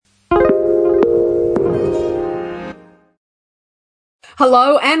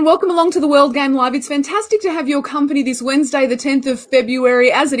Hello and welcome along to the World Game Live. It's fantastic to have your company this Wednesday, the 10th of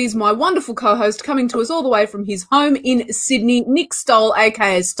February, as it is my wonderful co-host coming to us all the way from his home in Sydney, Nick Stoll,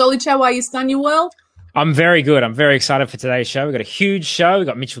 aka Stolich. How are you, Stan? You well? I'm very good. I'm very excited for today's show. We've got a huge show. We've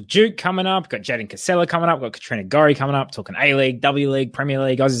got Mitchell Duke coming up. We've got Jayden Casella coming up. We've got Katrina Gorry coming up, talking A-League, W-League, Premier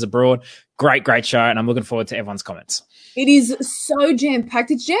League, Aussies abroad. Great show, and I'm looking forward to everyone's comments. It is so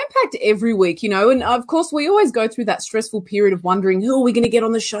jam-packed. It's jam-packed every week, and of course we always go through that stressful period of wondering who are we going to get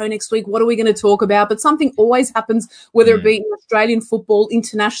on the show next week, what are we going to talk about, but something always happens, whether it be in Australian football,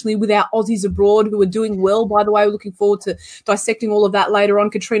 internationally with our Aussies abroad who are doing well, by the way. We're looking forward to dissecting all of that later on.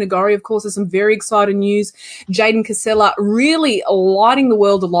 Katrina Gorry, of course, has some very exciting news. Jayden Casella really lighting the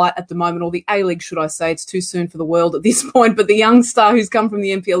world alight at the moment, or the A-League, should I say. It's too soon for the world at this point, but the young star who's come from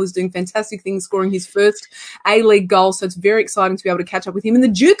the NPL is doing fantastic things, scoring his first A-League goal. So it's very exciting to be able to catch up with him. And the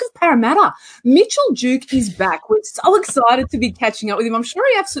Duke of Parramatta, Mitchell Duke, is back. We're so excited to be catching up with him. I'm sure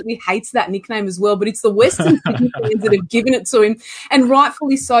he absolutely hates that nickname as well, but it's the Western Sydney fans that have given it to him, and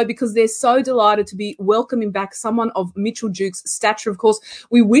rightfully so, because they're so delighted to be welcoming back someone of Mitchell Duke's stature. Of course,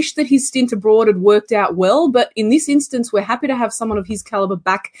 we wish that his stint abroad had worked out well, but in this instance, we're happy to have someone of his caliber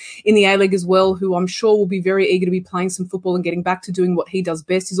back in the A-League as well, who I'm sure will be very eager to be playing some football and getting back to doing what he does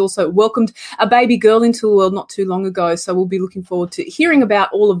best. He's also welcomed a baby girl into the world not too long ago, so we'll be looking forward to hearing about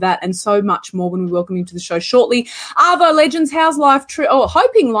all of that and so much more when we welcome him to the show shortly. Arvo Legends, how's life?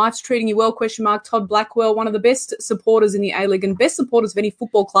 Hoping life's treating you well, ? Todd Blackwell, one of the best supporters in the A-League and best supporters of any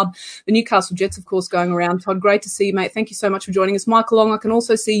football club, the Newcastle Jets, of course, going around. Todd, great to see you, mate. Thank you so much for joining us. Michael Long, I can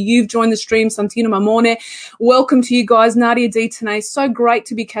also see you've joined the stream. Santino Mamone, welcome to you guys. Nadia D. Tanay, so great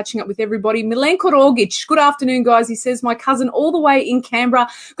to be catching up with everybody. Milenko Rogic, good afternoon, guys. He says, my cousin all the way in Canberra.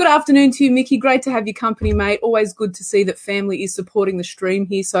 Good afternoon to you, Mickey. Great to have your company, mate. Always good to see that family is supporting the stream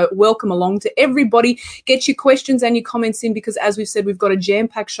here, so welcome along to everybody. Get your questions and your comments in, because as we've said, we've got a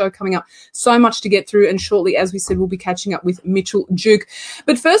jam-packed show coming up, so much to get through, and shortly, as we said, we'll be catching up with Mitchell Duke.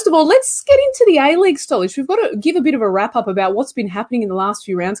 But first of all, let's get into the A-League, Stolich. We've got to give a bit of a wrap-up about what's been happening in the last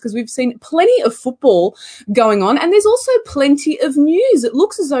few rounds, because we've seen plenty of football going on, and there's also plenty of news. It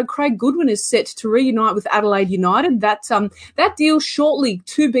looks as though Craig Goodwin is set to reunite with Adelaide United. That deal shortly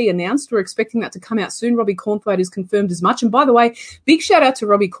to be announced. We're expecting that to come out soon. Robbie Cornthwaite has confirmed as much, and by the way, big shout out to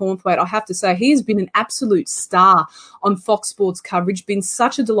Robbie Cornthwaite. I have to say, he has been an absolute star on Fox Sports coverage, been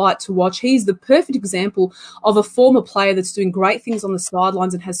such a delight to watch. He's the perfect example of a former player that's doing great things on the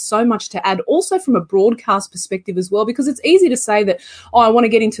sidelines and has so much to add, also from a broadcast perspective as well, because it's easy to say that, I want to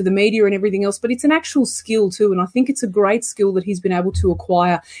get into the media and everything else, but it's an actual skill too, and I think it's a great skill that he's been able to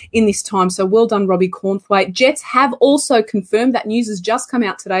acquire in this time. So well done, Robbie Cornthwaite. Jets have also confirmed, that news has just come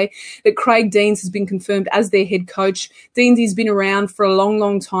out today, that Craig Deans has been confirmed as their head coach. Deans has been around for a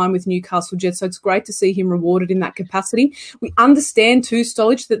long time with Newcastle Jets, so it's great to see him rewarded in that capacity. We understand too,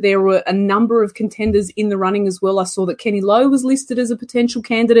 Stolich, that there were a number of contenders in the running as well. I saw that Kenny Lowe was listed as a potential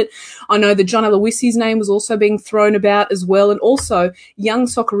candidate. I know that John Aloisi's name was also being thrown about as well, and also young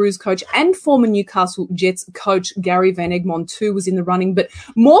Socceroos coach and former Newcastle Jets coach Gary Van Egmond too was in the running. But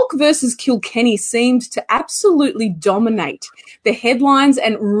Mork versus Kilkenny seemed to absolutely dominate the headlines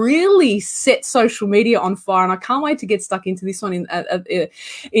and really set social media on fire, and I can't wait to get stuck into this one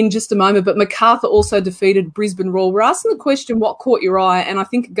in just a moment. But Macarthur also defeated Brisbane Roar. We're asking the question, what caught your eye? And I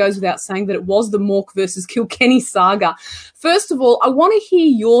think it goes without saying that it was the Mork versus Kilkenny saga. First of all, I want to hear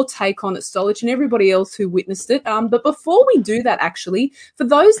your take on it, Stolich, and everybody else who witnessed it. But before we do that, actually, for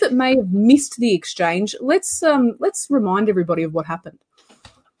those that may have missed the exchange, let's remind everybody of what happened.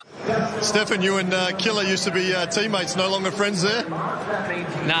 Stefan, you and Killer used to be teammates, no longer friends there?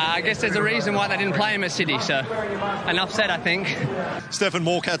 Nah, I guess there's a reason why they didn't play him at City, so enough said, I think. Stefan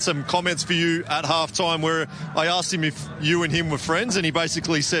Mork had some comments for you at halftime where I asked him if you and him were friends, and he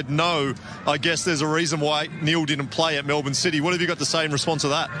basically said no. I guess there's a reason why Neil didn't play at Melbourne City. What have you got to say in response to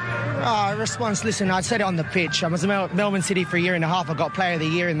that? Listen, I said it on the pitch. I was at Melbourne City for a year and a half. I got Player of the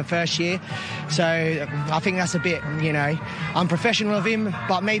Year in the first year. So I think that's a bit, unprofessional of him,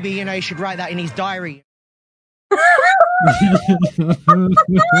 but maybe, he should write that in his diary. I'm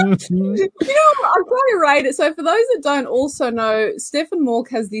trying to rate it. So for those that don't also know, Stefan Mork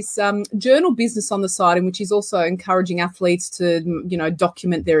has this journal business on the side in which he's also encouraging athletes to,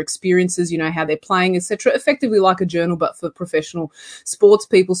 document their experiences, how they're playing, etc. Effectively like a journal, but for professional sports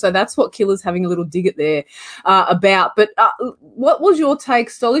people. So that's what Killer's having a little dig at there about. But what was your take,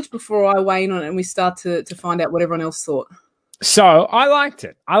 Stolich, before I weigh in on it and we start to find out what everyone else thought? So I liked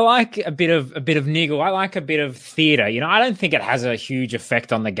it. I like a bit of niggle. I like a bit of theatre. You know, I don't think it has a huge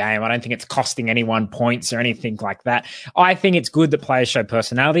effect on the game. I don't think it's costing anyone points or anything like that. I think it's good that players show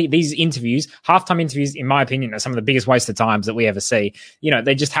personality. These interviews, halftime interviews, in my opinion, are some of the biggest waste of times that we ever see. You know,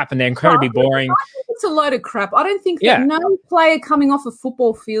 they just happen. They're incredibly boring. I think it's a load of crap. I don't think that no player coming off a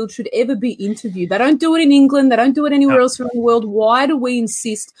football field should ever be interviewed. They don't do it in England. They don't do it anywhere else around the world. Why do we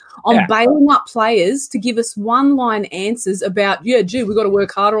insist on bailing up players to give us one-line answers about, we've got to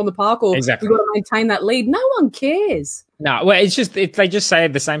work harder on the park, or we've got to maintain that lead? No one cares. No, well, it's just they just say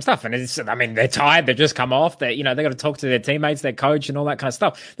the same stuff, and they're tired. They've just come off. They got to talk to their teammates, their coach, and all that kind of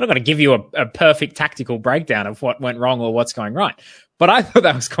stuff. They're not going to give you a perfect tactical breakdown of what went wrong or what's going right. But I thought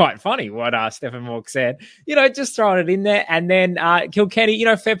that was quite funny what Stephen Mork said. You know, just throwing it in there. And then Kilkenny, you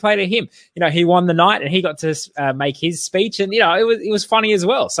know, fair play to him. You know, he won the night and he got to make his speech, and you know, it was funny as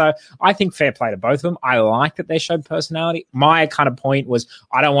well. So I think fair play to both of them. I like that they showed personality. My kind of point was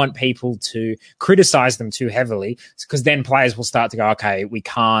I don't want people to criticize them too heavily, because then players will start to go, okay, we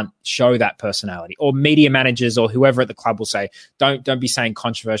can't show that personality, or media managers or whoever at the club will say, don't be saying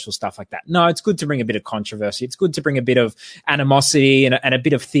controversial stuff like that. No, it's good to bring a bit of controversy. It's good to bring a bit of animosity and a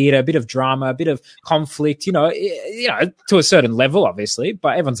bit of theatre, a bit of drama, a bit of conflict, you know, to a certain level, obviously,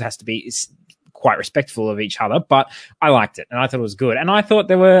 but everyone has to be quite respectful of each other. But I liked it and I thought it was good. And I thought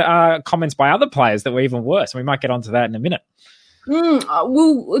there were comments by other players that were even worse. And we might get onto that in a minute.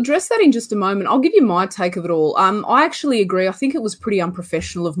 We'll address that in just a moment. I'll give you my take of it all. I actually agree. I think it was pretty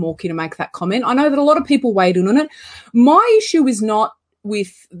unprofessional of Morky to make that comment. I know that a lot of people weighed in on it. My issue is not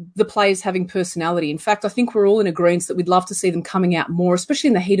with the players having personality. In fact, I think we're all in agreement that we'd love to see them coming out more, especially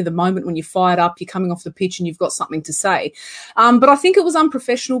in the heat of the moment when you're fired up, you're coming off the pitch and you've got something to say. But I think it was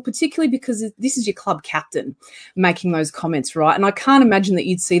unprofessional, particularly because this is your club captain making those comments, right? And I can't imagine that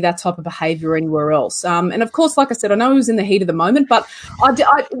you'd see that type of behaviour anywhere else. And of course, like I said, I know it was in the heat of the moment, but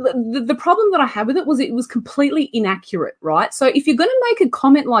the problem that I had with it was completely inaccurate, right? So if you're going to make a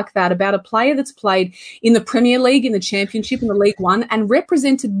comment like that about a player that's played in the Premier League, in the Championship, in the League One, and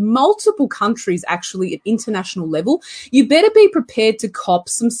represented multiple countries actually at international level, you better be prepared to cop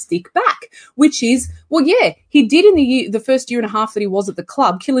some stick back, which is, well, yeah, he did in the first year and a half that he was at the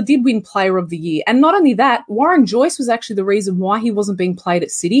club. Killer did win Player of the Year. And not only that, Warren Joyce was actually the reason why he wasn't being played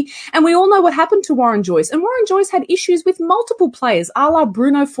at City. And we all know what happened to Warren Joyce. And Warren Joyce had issues with multiple players, a la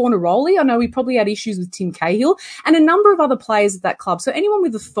Bruno Fornaroli. I know he probably had issues with Tim Cahill and a number of other players at that club. So anyone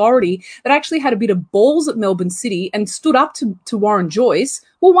with authority that actually had a bit of balls at Melbourne City and stood up to Warren Joyce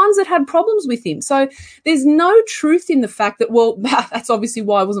were ones that had problems with him. So there's no truth in the fact that, well, that's obviously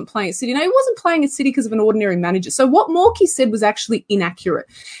why I wasn't playing at City. No, he wasn't playing at City because of an ordinary manager. So what Morky said was actually inaccurate.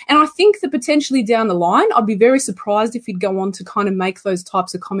 And I think that potentially down the line, I'd be very surprised if he'd go on to kind of make those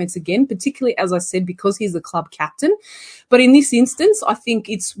types of comments again, particularly, as I said, because he's the club captain. But in this instance, I think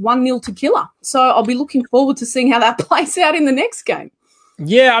it's 1-0 to Killer. So I'll be looking forward to seeing how that plays out in the next game.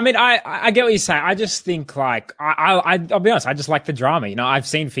 Yeah, I mean, I get what you're saying. I just think, like, I'll be honest, I just like the drama. You know, I've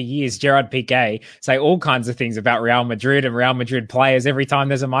seen for years Gerard Piqué say all kinds of things about Real Madrid and Real Madrid players every time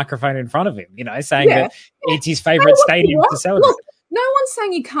there's a microphone in front of him, you know, saying that it's his favourite stadium to celebrate. Look, no one's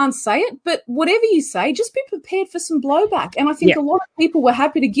saying you can't say it, but whatever you say, just be prepared for some blowback. And I think a lot of people were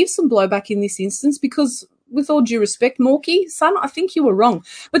happy to give some blowback in this instance because, with all due respect, Morky, son, I think you were wrong.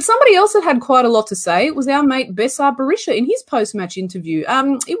 But somebody else that had quite a lot to say was our mate Besar Berisha in his post-match interview.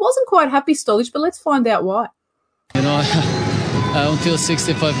 He wasn't quite happy, Stolich, but let's find out why. You know, until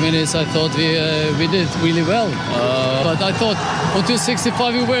 65 minutes, I thought we did really well. But I thought until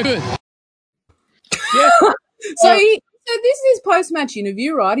 65 we were good. Yeah. So this is his post-match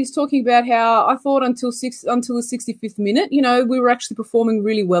interview, right? He's talking about how I thought until the 65th minute, you know, we were actually performing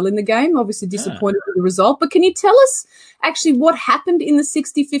really well in the game. Obviously disappointed with the result. But can you tell us actually what happened in the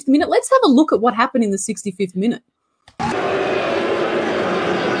 65th minute? Let's have a look at what happened in the 65th minute. And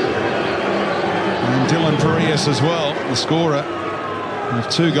Dylan Farias as well, the scorer of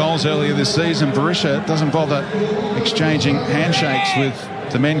 2 goals earlier this season. Berisha doesn't bother exchanging handshakes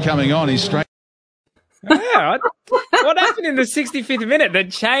with the men coming on. He's straight. Yeah, what happened in the 65th minute that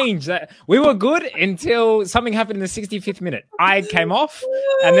changed? That we were good until something happened in the 65th minute. I came off,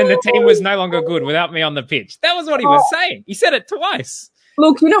 and then the team was no longer good without me on the pitch. That was what he was saying. He said it twice.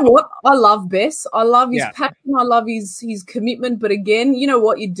 Look, you know what? I love Bess. I love his passion. I love his commitment. But again, you know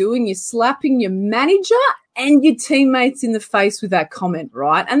what you're doing? You're slapping your manager and your teammates in the face with that comment,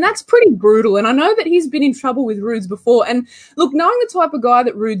 right? And that's pretty brutal. And I know that he's been in trouble with Rudes before. And look, knowing the type of guy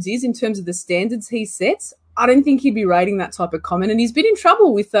that Rudes is in terms of the standards he sets, I don't think he'd be rating that type of comment. And he's been in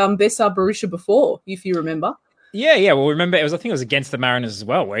trouble with Besar Berisha before, if you remember. Yeah. Well, remember, I think it was against the Mariners as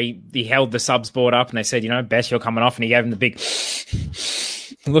well, where he held the subs board up and they said, Best, you're coming off, and he gave him the big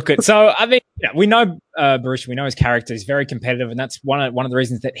look at. So, I mean, we know Berisha, we know his character is very competitive, and that's one of the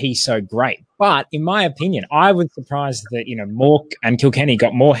reasons that he's so great. But in my opinion, I was surprised that, Mork and Kilkenny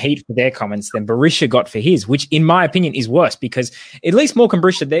got more heat for their comments than Berisha got for his, which in my opinion is worse, because at least Mork and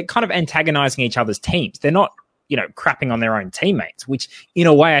Berisha, they're kind of antagonizing each other's teams. They're not, crapping on their own teammates, which in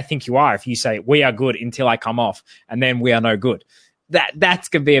a way I think you are if you say we are good until I come off and then we are no good. That's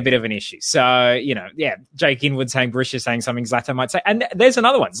going to be a bit of an issue. So, Jake Inwood saying Berisha saying something Zlatan might say. And there's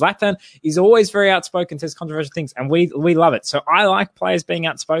another one. Zlatan is always very outspoken, says controversial things, and we love it. So I like players being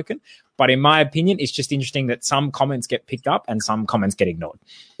outspoken. But in my opinion, it's just interesting that some comments get picked up and some comments get ignored.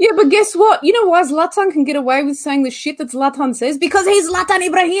 Yeah, but guess what? You know why Zlatan can get away with saying the shit that Zlatan says? Because he's Zlatan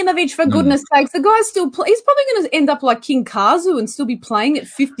Ibrahimovic, for goodness sakes. The guy's still he's probably going to end up like King Kazu and still be playing at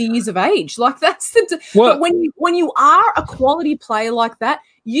 50 years of age. Like, that's the... But when you are a quality player like that,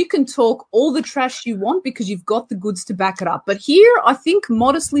 you can talk all the trash you want because you've got the goods to back it up. But here, I think,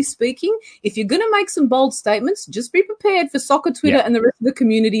 modestly speaking, if you're going to make some bold statements, just be prepared for soccer Twitter and the rest of the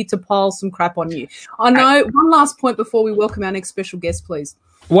community to pile some crap on you. I know. One last point before we welcome our next special guest, please.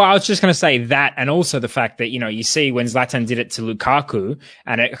 Well, I was just going to say that, and also the fact that, you see when Zlatan did it to Lukaku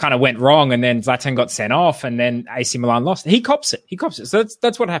and it kind of went wrong, and then Zlatan got sent off and then AC Milan lost. He cops it. So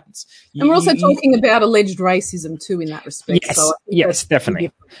that's what happens. And we're also talking about alleged racism too in that respect. Yes, so yes,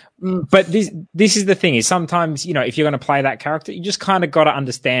 definitely. But this is the thing, is sometimes, if you're going to play that character, you just kind of got to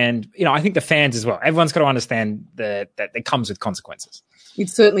understand, I think the fans as well, everyone's got to understand that it comes with consequences. It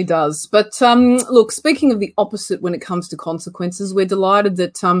certainly does. But look, speaking of the opposite when it comes to consequences, we're delighted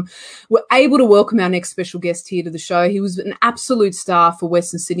that we're able to welcome our next special guest here to the show. He was an absolute star for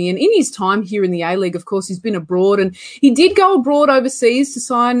Western Sydney. And in his time here in the A-League, of course, he's been abroad. And he did go abroad overseas to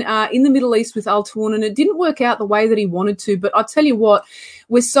sign in the Middle East with Al Tawun. And it didn't work out the way that he wanted to. But I tell you what,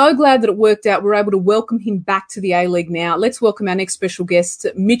 we're so glad that it worked out. We're able to welcome him back to the A-League now. Let's welcome our next special guest,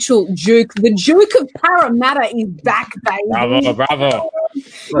 Mitchell Duke. The Duke of Parramatta is back, baby. Bravo.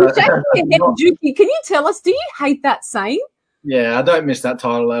 Dukey, can you tell us, do you hate that saying? Yeah, I don't miss that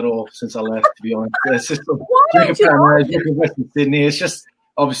title at all since I left, to be honest. It's just Why don't you like it? Duke of Western Sydney. It's just,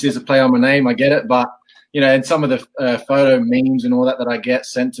 obviously, it's a play on my name. I get it. But, and some of the photo memes and all that I get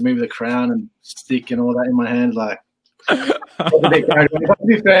sent to me with a crown and stick and all that in my hand, like, to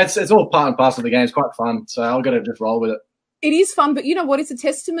be fair, it's all part and parcel of the game. It's quite fun. So I've got to just roll with it. It is fun, but you know what? It's a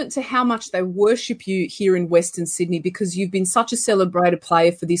testament to how much they worship you here in Western Sydney, because you've been such a celebrated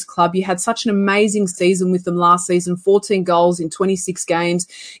player for this club. You had such an amazing season with them last season, 14 goals in 26 games.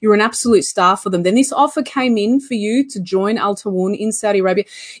 You're an absolute star for them. Then this offer came in for you to join Al Tawun in Saudi Arabia.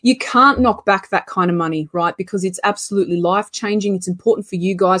 You can't knock back that kind of money, right? Because it's absolutely life-changing. It's important for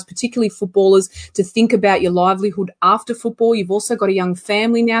you guys, particularly footballers, to think about your livelihood after football. You've also got a young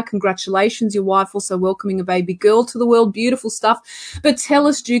family now. Congratulations. Your wife also welcoming a baby girl to the world. Beautiful stuff. But tell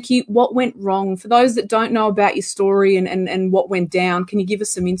us, Dukey, what went wrong? For those that don't know about your story and what went down, can you give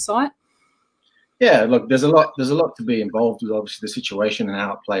us some insight? Yeah, look, there's a lot to be involved with, obviously, the situation and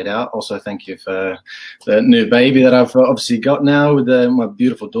how it played out. Also, thank you for the new baby that I've obviously got now with my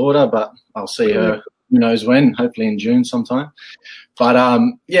beautiful daughter, but I'll see her who knows when, hopefully in June sometime. But,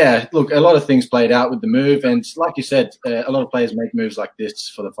 yeah, look, a lot of things played out with the move. And like you said, a lot of players make moves like this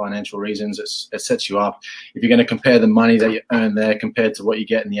for the financial reasons. It sets you up. If you're going to compare the money that you earn there compared to what you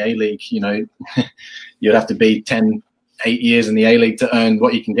get in the A-League, you'd have to be 8 years in the A-League to earn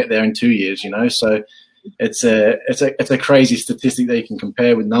what you can get there in 2 years, So it's a crazy statistic that you can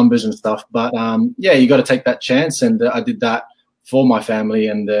compare with numbers and stuff. But, yeah, you got to take that chance. And I did that for my family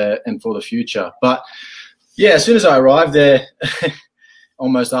and for the future. But, yeah, as soon as I arrived there,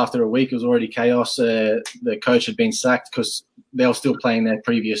 almost after a week, it was already chaos. The coach had been sacked because they were still playing their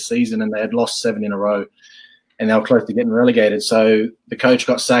previous season and they had lost 7 in a row and they were close to getting relegated. So the coach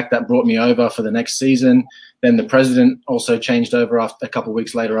got sacked. That brought me over for the next season. Then the president also changed over a couple of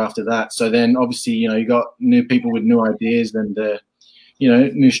weeks later after that. So then obviously, you got new people with new ideas and,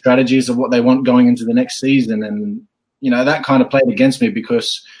 new strategies of what they want going into the next season. And, that kind of played against me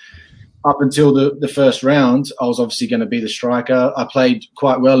because up until the first round, I was obviously going to be the striker. I played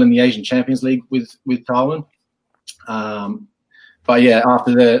quite well in the Asian Champions League with Taiwan. But, yeah,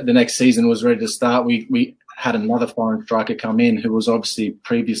 after the next season was ready to start, we had another foreign striker come in who was obviously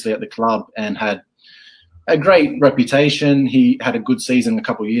previously at the club and had a great reputation. He had a good season a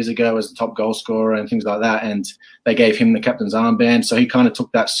couple of years ago as the top goal scorer and things like that, and they gave him the captain's armband. So he kind of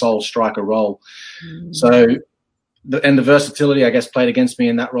took that sole striker role. So the versatility, I guess, played against me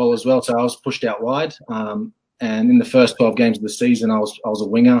in that role as well. So I was pushed out wide. And in the first 12 games of the season, I was a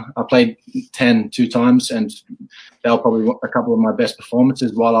winger. I played 10 two times, and they were probably a couple of my best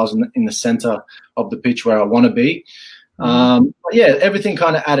performances while I was in the centre of the pitch where I want to be. But yeah, everything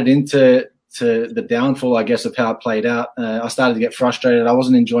kind of added into the downfall, I guess, of how it played out. I started to get frustrated. I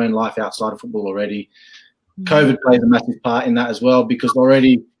wasn't enjoying life outside of football already. COVID plays a massive part in that as well, because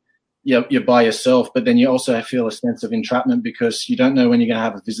already you're by yourself, but then you also feel a sense of entrapment because you don't know when you're going to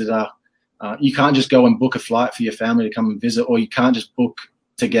have a visitor. You can't just go and book a flight for your family to come and visit, or you can't just book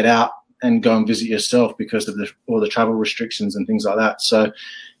to get out and go and visit yourself because of all the travel restrictions and things like that. So,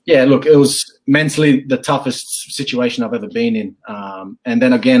 yeah, look, it was mentally the toughest situation I've ever been in. And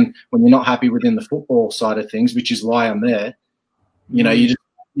then again, when you're not happy within the football side of things, which is why I'm there, you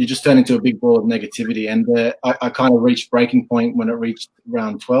just turn into a big ball of negativity. And I kind of reached breaking point when it reached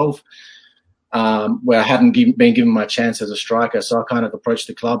round 12, where I hadn't been given my chance as a striker. So I kind of approached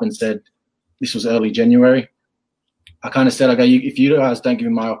the club and said, this was early January. I kind of said, okay, if you guys don't give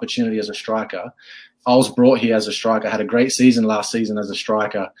me my opportunity as a striker, I was brought here as a striker. I had a great season last season as a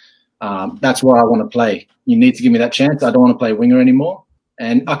striker. That's where I want to play. You need to give me that chance. I don't want to play winger anymore.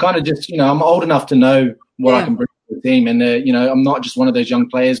 And I kind of just, I'm old enough to know what I can bring to the team. And, I'm not just one of those young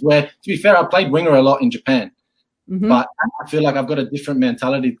players where, to be fair, I played winger a lot in Japan. But I feel like I've got a different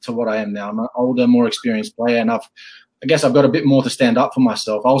mentality to what I am now. I'm an older, more experienced player, and I guess I've got a bit more to stand up for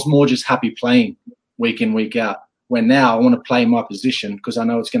myself. I was more just happy playing week in, week out, where now I want to play my position because I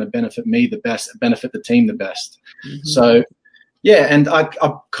know it's going to benefit me the best, benefit the team the best. So, yeah, and I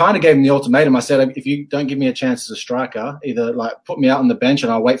kind of gave him the ultimatum. I said, if you don't give me a chance as a striker, either like put me out on the bench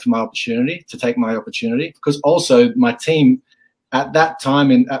and I'll wait for my opportunity to take my opportunity. Because also my team at that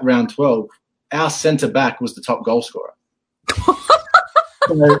time at round 12, our centre-back was the top goal scorer.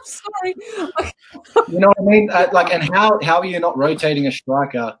 Sorry. You know what I mean? And how are you not rotating a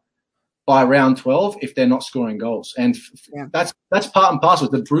striker by round 12 if they're not scoring goals? And that's part and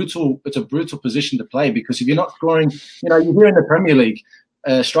parcel. It's a brutal position to play, because if you're not scoring, you're here in the Premier League,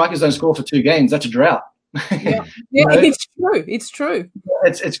 strikers don't score for 2 games. That's a drought. It's true. It's true.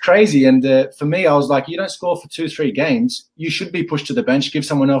 It's crazy. And for me, I was like, you don't score for 2-3 games, you should be pushed to the bench, give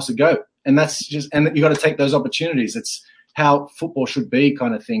someone else a go. And and you got to take those opportunities. It's how football should be,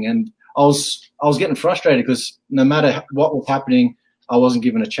 kind of thing. And I was getting frustrated because no matter what was happening, I wasn't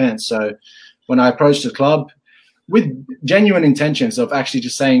given a chance. So when I approached the club with genuine intentions of actually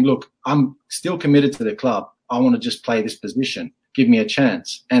just saying, look, I'm still committed to the club. I want to just play this position. Give me a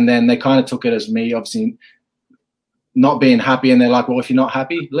chance. And then they kind of took it as me obviously not being happy. And they're like, well, if you're not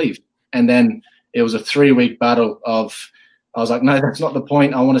happy, leave. And then it was a 3-week battle I was like, no, that's not the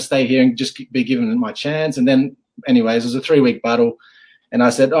point. I want to stay here and just be given my chance. And then anyways, it was a 3-week battle. And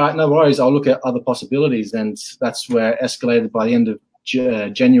I said, all right, no worries. I'll look at other possibilities. And that's where it escalated. By the end of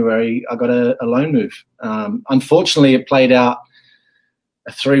January, I got a loan move. Unfortunately, it played out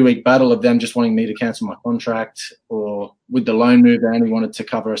a 3-week battle of them just wanting me to cancel my contract, or with the loan move, they only wanted to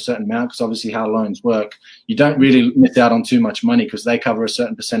cover a certain amount, because obviously how loans work, you don't really miss out on too much money because they cover a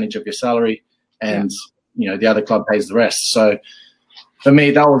certain percentage of your salary, and the other club pays the rest. So for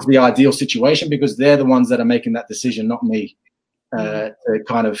me, that was the ideal situation, because they're the ones that are making that decision, not me, to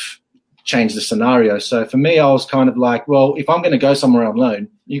kind of change the scenario. So for me, I was kind of like, well, if I'm going to go somewhere on loan,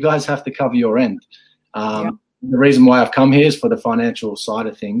 you guys have to cover your end. The reason why I've come here is for the financial side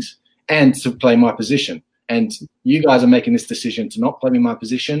of things and to play my position. And you guys are making this decision to not play me my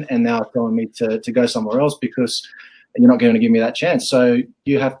position, and now telling me to go somewhere else because you're not going to give me that chance. So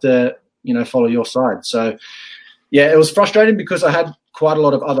you have to, follow your side. So, yeah, it was frustrating because I had quite a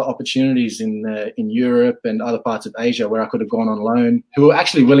lot of other opportunities in Europe and other parts of Asia where I could have gone on loan, who were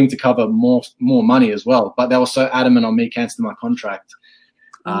actually willing to cover more money as well. But they were so adamant on me cancelling my contract.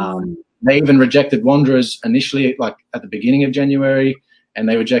 They even rejected Wanderers initially, like at the beginning of January, and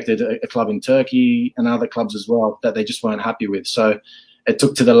they rejected a club in Turkey and other clubs as well that they just weren't happy with. So it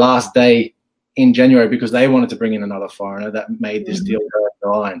took to the last day in January because they wanted to bring in another foreigner that made this deal go over the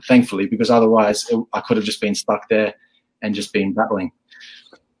line, thankfully, because otherwise I could have just been stuck there and just been battling.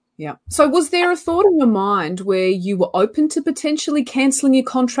 Yeah. So was there a thought in your mind where you were open to potentially cancelling your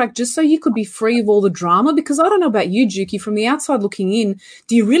contract just so you could be free of all the drama? Because I don't know about you, Juki, from the outside looking in,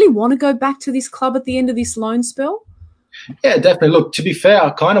 do you really want to go back to this club at the end of this loan spell? Yeah, definitely. Look, to be fair, I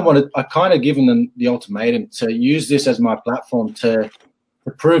kind of given them the ultimatum to use this as my platform to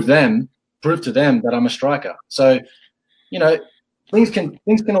prove to them that I'm a striker. So, things can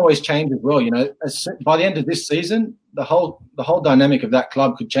always change as well. By the end of this season, the whole dynamic of that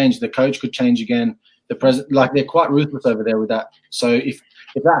club could change. The coach could change again. The president, they're quite ruthless over there with that. So if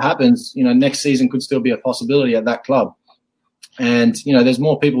that happens, next season could still be a possibility at that club. And there's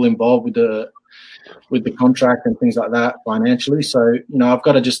more people involved with with the contract and things like that financially. So, I've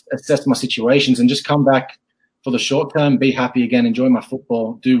got to just assess my situations and just come back for the short term, be happy again, enjoy my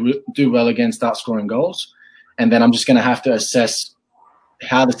football, do well again, start scoring goals. And then I'm just going to have to assess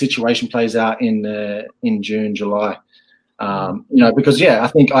how the situation plays out in June, July. Because, I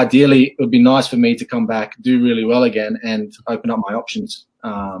think ideally it would be nice for me to come back, do really well again and open up my options.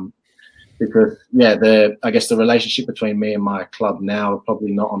 Because, I guess the relationship between me and my club now are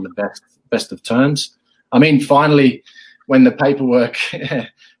probably not on the best of terms. I mean, finally, when the paperwork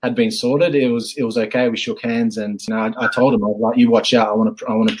had been sorted, it was okay. We shook hands, and I told him, I was like, "You watch out. I want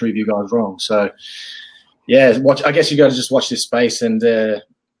to prove you guys wrong." So, I guess you got to just watch this space, and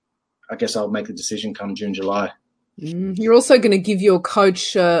I guess I'll make the decision come June, July. You're also going to give your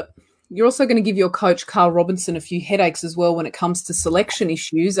coach. You're also going to give your coach, Carl Robinson, a few headaches as well when it comes to selection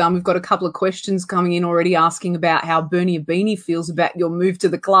issues. We've got a couple of questions coming in already asking about how Bernie Abini feels about your move to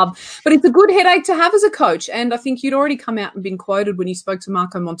the club. But it's a good headache to have as a coach. And I think you'd already come out and been quoted when you spoke to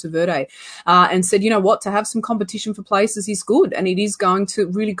Marco Monteverde and said, to have some competition for places is good. And it is going to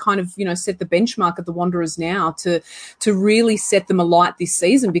really kind of, set the benchmark at the Wanderers now to really set them alight this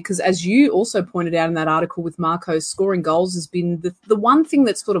season. Because as you also pointed out in that article with Marco, scoring goals has been the one thing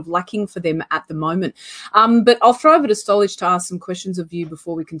that's sort of lacking for them at the moment. But I'll throw over to Stolich to ask some questions of you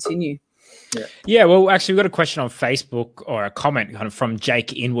before we continue. Yeah, well, actually, we've got a question on Facebook or a comment kind of from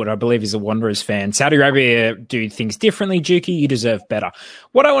Jake Inwood, I believe is a Wanderers fan. Saudi Arabia do things differently, Juki. You deserve better.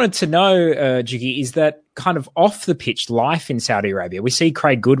 What I wanted to know, Juki, is that kind of off the pitch life in Saudi Arabia. We see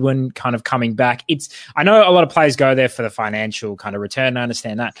Craig Goodwin kind of coming back. I know a lot of players go there for the financial kind of return. I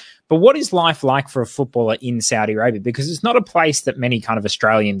understand that. But what is life like for a footballer in Saudi Arabia? Because it's not a place that many kind of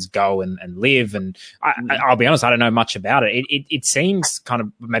Australians go and live. And I'll be honest, I don't know much about it. It seems kind of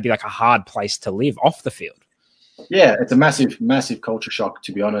maybe like a hard place to live off the field. Yeah, it's a massive, massive culture shock,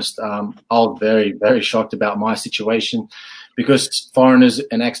 to be honest. I was very, very shocked about my situation because foreigners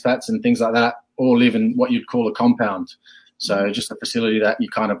and expats and things like that all live in what you'd call a compound. So just a facility that you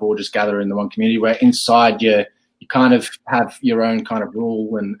kind of all just gather in the one community, where inside you kind of have your own kind of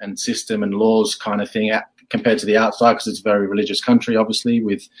rule and system and laws kind of thing compared to the outside, because it's a very religious country, obviously,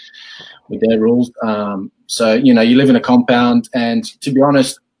 with their rules. So, you live in a compound, and to be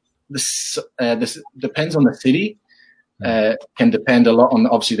honest, this depends on the city. Can depend a lot on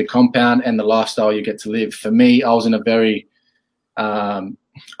obviously the compound and the lifestyle you get to live. For me, I was in a very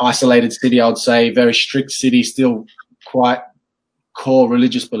isolated city, I would say, very strict city, still quite core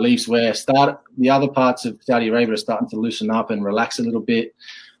religious beliefs, where the other parts of Saudi Arabia are starting to loosen up and relax a little bit,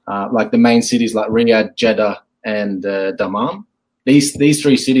 like the main cities like Riyadh, Jeddah, and Dammam. These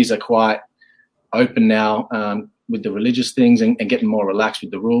three cities are quite open now with the religious things and getting more relaxed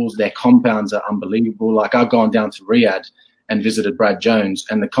with the rules. Their compounds are unbelievable. Like, I've gone down to Riyadh and visited Brad Jones,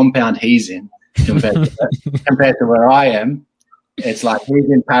 and the compound he's in compared to where I am, it's like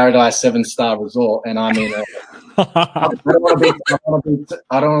he's in Paradise 7-star resort, and I'm in I don't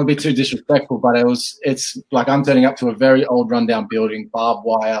want to be too disrespectful, but it's like I'm turning up to a very old rundown building, barbed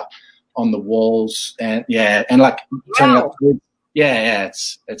wire on the walls, and like turning up to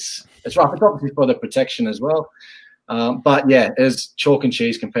it's rough. It's obviously for the protection as well, but it's chalk and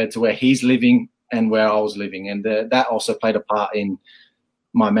cheese compared to where he's living and where I was living, and that also played a part in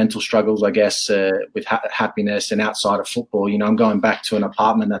my mental struggles, I guess, with happiness and outside of football. I'm going back to an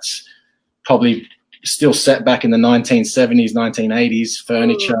apartment that's probably still set back in the 1970s, 1980s,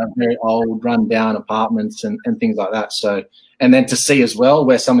 furniture, very old, run-down apartments and things like that. So, and then to see as well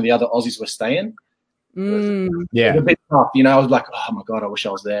where some of the other Aussies were staying, it was a bit tough. I was like, oh my God, I wish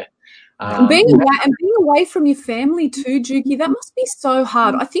I was there. And being away from your family too, Juki, that must be so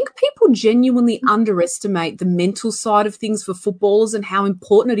hard. I think people genuinely underestimate the mental side of things for footballers and how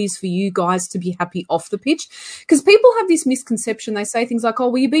important it is for you guys to be happy off the pitch. Because people have this misconception. They say things like, oh,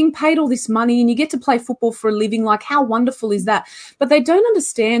 well, you're being paid all this money and you get to play football for a living. Like, how wonderful is that? But they don't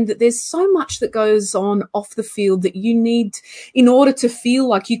understand that there's so much that goes on off the field that you need in order to feel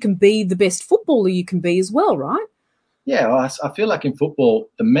like you can be the best footballer you can be as well, right? Yeah, well, I feel like in football,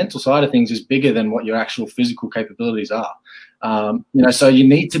 the mental side of things is bigger than what your actual physical capabilities are. So you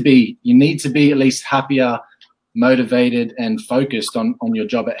need to be at least happier, motivated, and focused on your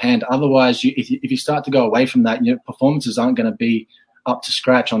job at hand. Otherwise, if you start to go away from that, your performances aren't going to be up to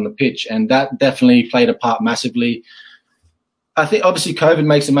scratch on the pitch, and that definitely played a part massively. I think obviously COVID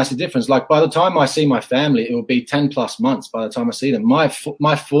makes a massive difference. Like, by the time I see my family, it will be 10 plus months by the time I see them. My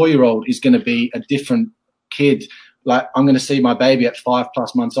 4-year-old is going to be a different kid. Like, I'm going to see my baby at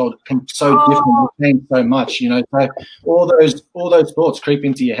 5+ months old. So different, change so much, So all those thoughts creep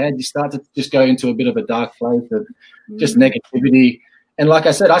into your head. You start to just go into a bit of a dark place of just negativity. And like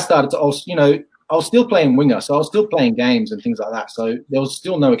I said, I started to also, was still playing winger, so I was still playing games and things like that. So there was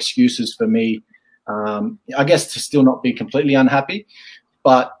still no excuses for me, I guess, to still not be completely unhappy.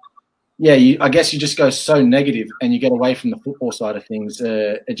 But yeah, I guess you just go so negative and you get away from the football side of things.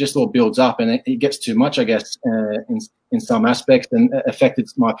 It just all builds up and it gets too much, I guess, in some aspects, and affected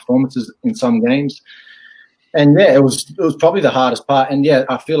my performances in some games. And yeah, it was probably the hardest part. And yeah,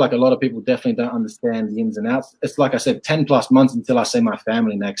 I feel like a lot of people definitely don't understand the ins and outs. It's like I said, 10 plus months until I see my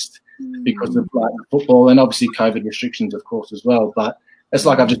family next because of like football and obviously COVID restrictions, of course, as well. But it's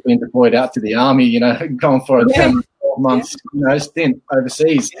like I've just been deployed out to the army, you know, going for a 10, 12 months, you know, stint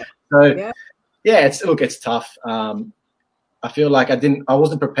overseas. So yeah, it's tough. I feel like I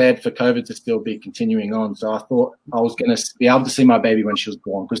wasn't prepared for COVID to still be continuing on. So I thought I was going to be able to see my baby when she was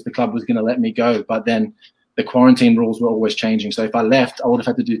born because the club was going to let me go. But then the quarantine rules were always changing. So if I left, I would have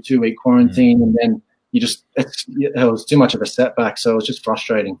had to do 2-week quarantine, and then it was too much of a setback. So it was just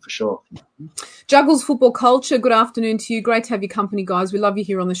frustrating for sure. Juggles Football Culture, good afternoon to you. Great to have your company, guys. We love you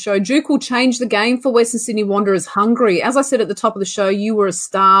here on the show. Duke will change the game for Western Sydney Wanderers Hungary. As I said at the top of the show, you were a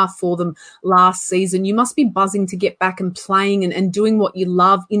star for them last season. You must be buzzing to get back and playing and doing what you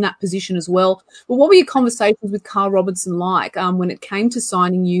love in that position as well. But what were your conversations with Carl Robinson like when it came to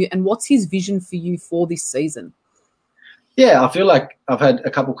signing you, and what's his vision for you for this season? Yeah, I feel like I've had a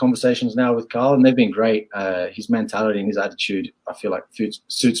couple conversations now with Carl, and they've been great. His mentality and his attitude, I feel like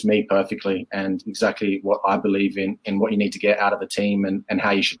suits me perfectly, and exactly what I believe in what you need to get out of a team and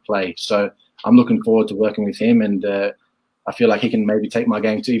how you should play. So I'm looking forward to working with him, and I feel like he can maybe take my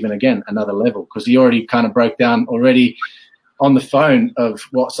game to even, again, another level, because he already kind of broke down already on the phone of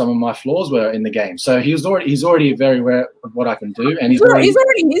what some of my flaws were in the game. So he's already very aware of what I can do, and he's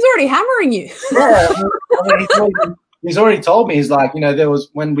already hammering you. Yeah, he's already told me, he's like, you know, there was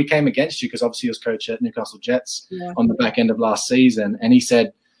when we came against you, because obviously he was coach at Newcastle Jets on the back end of last season. And he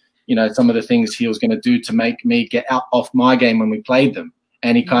said, you know, some of the things he was going to do to make me get out off my game when we played them.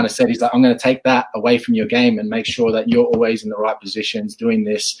 And he kind of said, he's like, I'm going to take that away from your game and make sure that you're always in the right positions doing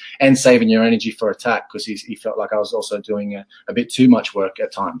this and saving your energy for attack, because he felt like I was also doing a bit too much work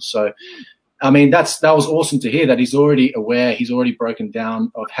at times. So, I mean, that was awesome to hear that he's already aware, he's already broken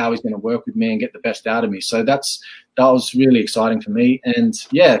down of how he's going to work with me and get the best out of me. So that was really exciting for me. And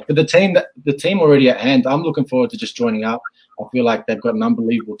yeah, for the team already at hand, I'm looking forward to just joining up. I feel like they've got an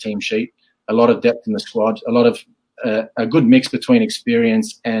unbelievable team sheet, a lot of depth in the squad, a lot of a good mix between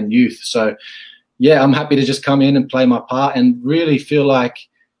experience and youth. So yeah, I'm happy to just come in and play my part and really feel like,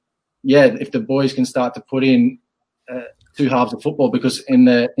 yeah, if the boys can start to put in two halves of football, because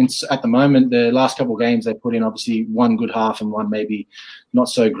at the moment, the last couple of games, they put in obviously one good half and one maybe not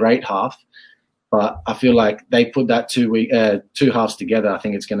so great half. But I feel like they put that two halves together. I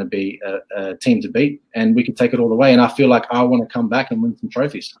think it's going to be a team to beat, and we can take it all the way. And I feel like I want to come back and win some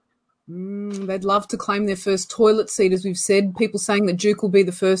trophies. They'd love to claim their first toilet seat, as we've said. People saying that Duke will be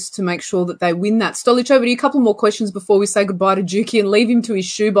the first to make sure that they win that. Stolich, over to you. A couple more questions before we say goodbye to Dukey and leave him to his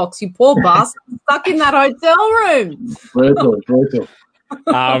shoebox. You poor bastard, stuck in that hotel room. Brutal.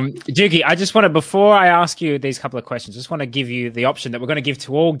 Dukey, I just want to, before I ask you these couple of questions, just want to give you the option that we're going to give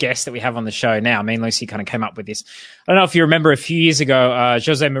to all guests that we have on the show now. Me and Lucy kind of came up with this. I don't know if you remember a few years ago,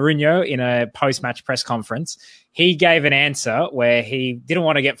 Jose Mourinho, in a post-match press conference, he gave an answer where he didn't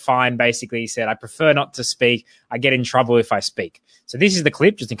want to get fined. Basically, he said, I prefer not to speak. I get in trouble if I speak. So this is the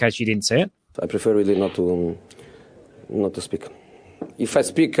clip, just in case you didn't see it. I prefer really not to speak. If I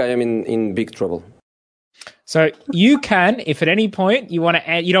speak, I am in big trouble. So you can, if at any point you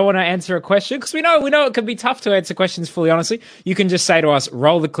don't want to answer a question, because we know it can be tough to answer questions fully honestly, you can just say to us,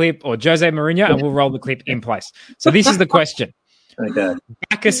 roll the clip, or Jose Mourinho, and we'll roll the clip in place. So this is the question. Okay.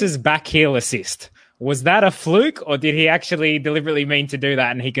 Bacchus's back heel assist. Was that a fluke, or did he actually deliberately mean to do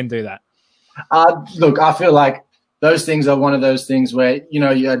that and he can do that? Look, I feel like those things are one of those things where, you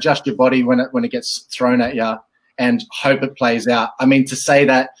know, you adjust your body when it gets thrown at you and hope it plays out. I mean, to say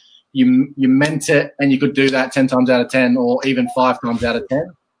that you meant it and you could do that 10 times out of 10 or even 5 times out of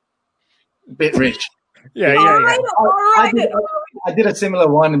 10, a bit rich. Yeah. I did a similar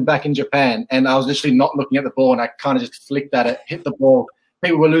one back in Japan, and I was literally not looking at the ball, and I kind of just flicked at it, hit the ball.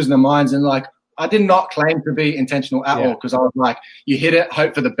 People were losing their minds, and like, I did not claim to be intentional at all, because I was like, you hit it,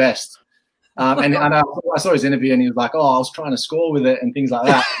 hope for the best. And I saw his interview, and he was like, oh, I was trying to score with it and things like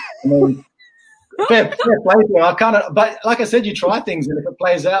that. And then, fair play to him. But like I said, you try things, and if it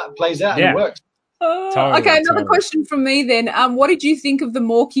plays out, and it works. Okay, another question from me then. What did you think of the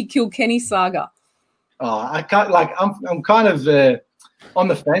Morkie Kilkenny saga? I can't, like, I'm kind of on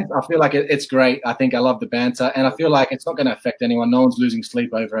the fence. I feel like it's great. I think I love the banter, and I feel like it's not going to affect anyone. No one's losing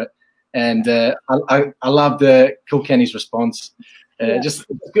sleep over it. And I love the Kilkenny's response. Just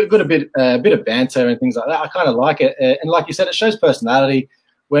good a bit of banter and things like that. I kind of like it, and like you said, it shows personality.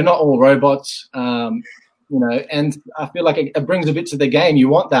 We're not all robots, and I feel like it brings a bit to the game. You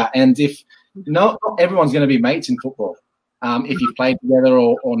want that, and if not everyone's going to be mates in football. If you play together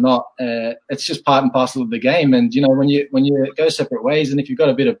or not, it's just part and parcel of the game. And when you go separate ways, and if you've got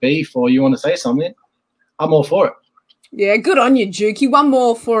a bit of beef or you want to say something, I'm all for it. Yeah, good on you, Dukey. One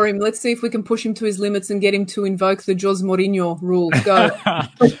more for him. Let's see if we can push him to his limits and get him to invoke the Jose Mourinho rules. Go.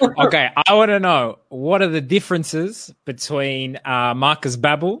 Okay, I want to know, what are the differences between Marcus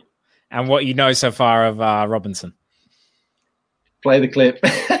Babbel and what you know so far of Robinson? Play the clip.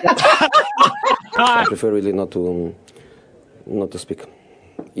 I prefer really not to speak.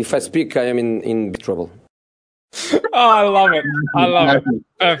 If I speak, I am in big trouble. Oh, I love it. I love it.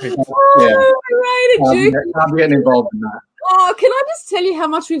 Perfect. I'm getting involved in that. Oh, can I just tell you how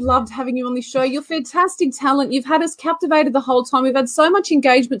much we've loved having you on this show? You're fantastic talent. You've had us captivated the whole time. We've had so much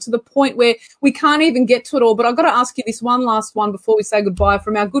engagement to the point where we can't even get to it all. But I've got to ask you this one last one before we say goodbye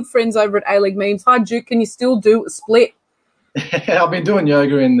from our good friends over at A-League Memes. Hi, Duke. Can you still do a split? I've been doing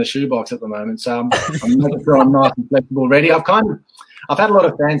yoga in the shoebox at the moment, so I'm making sure I'm nice and flexible, ready. I've had a lot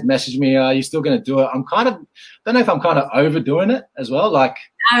of fans message me, are you still going to do it? Don't know if I'm kind of overdoing it as well. Like,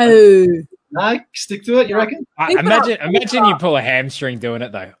 no, stick to it, you reckon? Imagine you pull a hamstring doing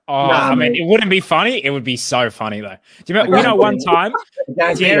it, though. Oh, I mean, it wouldn't be funny. It would be so funny, though. Do you remember, one time,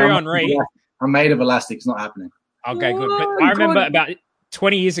 Thierry Henry... I'm made of elastic. It's not happening. Okay, good. But I remember about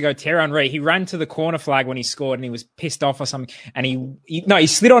 20 years ago, Thierry Henry, he ran to the corner flag when he scored and he was pissed off or something. And he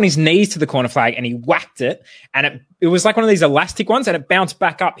slid on his knees to the corner flag and he whacked it. And it was like one of these elastic ones and it bounced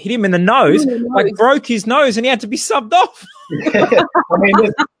back up, hit him in the nose, broke his nose and he had to be subbed off. I mean,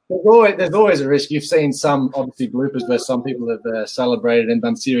 there's always a risk. You've seen some, obviously, bloopers where some people have celebrated and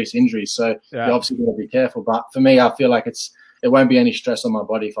done serious injuries. So you obviously got to be careful. But for me, I feel like it won't be any stress on my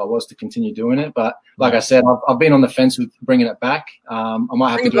body if I was to continue doing it. But like I said, I've been on the fence with bringing it back. I might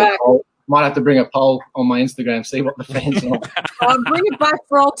have to do a poll. Might have to bring a poll on my Instagram, see what the fans are. Bring it back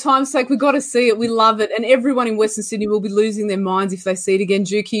for old time's sake. We've got to see it. We love it. And everyone in Western Sydney will be losing their minds if they see it again.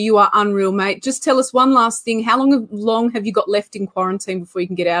 Dukey, you are unreal, mate. Just tell us one last thing. How long have you got left in quarantine before you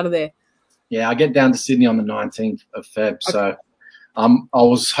can get out of there? Yeah, I get down to Sydney on the 19th of Feb. Okay. So I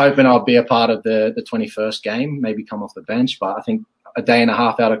was hoping I'd be a part of the 21st game, maybe come off the bench, but I think a day and a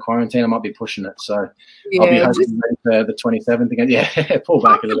half out of quarantine, I might be pushing it. So I'll be hoping for the 27th again. Yeah, pull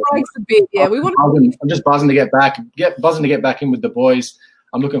back a little bit. Yeah, I'm just buzzing to get back in with the boys.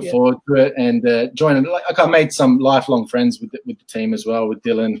 I'm looking forward to it and joining. Like I made some lifelong friends with the team as well, with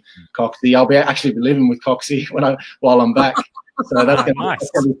Dylan, Coxie. I'll actually be living with Coxie while I'm back. So that's going to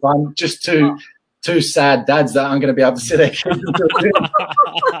be fun. Just two sad dads that aren't going to be able to sit there.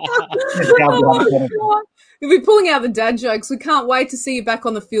 You'll be pulling out the dad jokes. We can't wait to see you back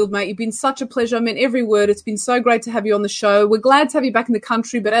on the field, mate. You've been such a pleasure. I meant every word. It's been so great to have you on the show. We're glad to have you back in the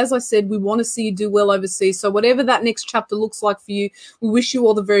country, but as I said, we want to see you do well overseas. So whatever that next chapter looks like for you, we wish you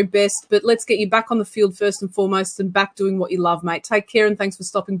all the very best. But let's get you back on the field first and foremost and back doing what you love, mate. Take care and thanks for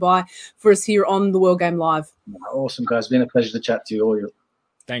stopping by for us here on the World Game Live. Awesome, guys. It's been a pleasure to chat to you all.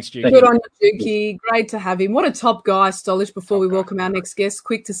 Thanks, Dukey. Good on you, Dukey. Great to have him. What a top guy, Stolish, before we welcome our next guest.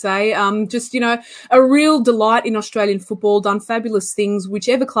 Quick to say, a real delight in Australian football, done fabulous things,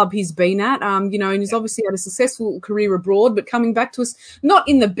 whichever club he's been at, and he's obviously had a successful career abroad, but coming back to us, not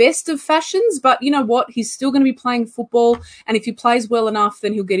in the best of fashions, but you know what? He's still going to be playing football, and if he plays well enough,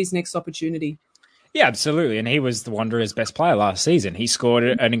 then he'll get his next opportunity. Yeah, absolutely. And he was the Wanderers' best player last season. He scored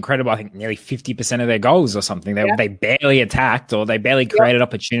an incredible, I think, nearly 50% of their goals or something. They barely attacked or they barely created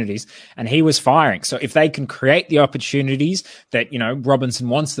opportunities, and he was firing. So if they can create the opportunities that, Robinson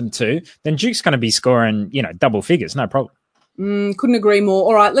wants them to, then Duke's going to be scoring, double figures. No problem. Couldn't agree more.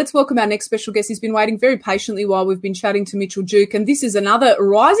 All right, let's welcome our next special guest. He's been waiting very patiently while we've been chatting to Mitchell Duke, and this is another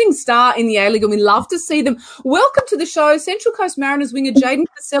rising star in the A-League, and we love to see them. Welcome to the show, Central Coast Mariners winger Jayden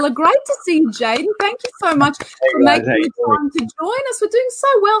Casella. Great to see you, Jayden. Thank you so much for making the time to join us. We're doing so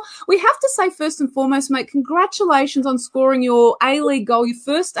well. We have to say first and foremost, mate, congratulations on scoring your A-League goal, your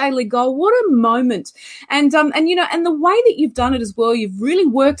first A-League goal. What a moment. And the way that you've done it as well, you've really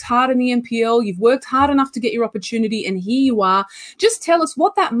worked hard in the NPL. You've worked hard enough to get your opportunity, and here you are. Just tell us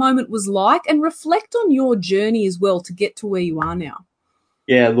what that moment was like and reflect on your journey as well to get to where you are now.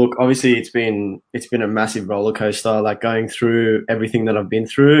 Yeah, look, obviously it's been a massive roller coaster, like going through everything that I've been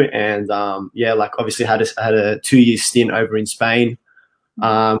through, and obviously had a 2-year stint over in Spain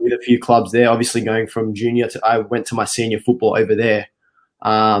with a few clubs there. Obviously going from junior I went to my senior football over there.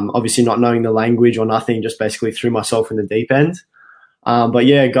 Obviously not knowing the language or nothing, just basically threw myself in the deep end. But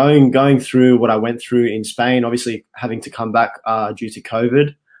yeah, going through what I went through in Spain, obviously having to come back due to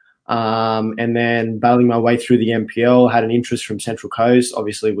COVID, and then battling my way through the NPL, had an interest from Central Coast.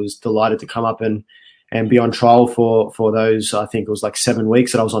 Obviously, was delighted to come up and be on trial for those. I think it was like 7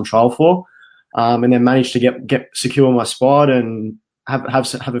 weeks that I was on trial for, and then managed to get secure my spot and have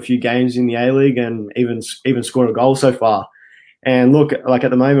a few games in the A-League and even score a goal so far. And look, like at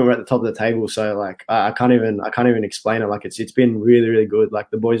the moment we're at the top of the table, so like I can't even explain it. Like it's been really, really good.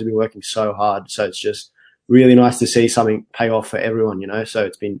 Like the boys have been working so hard, so it's just really nice to see something pay off for everyone, you know. So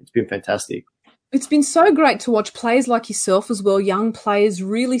it's been fantastic. It's been so great to watch players like yourself as well, young players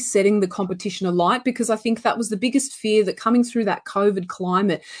really setting the competition alight, because I think that was the biggest fear, that coming through that COVID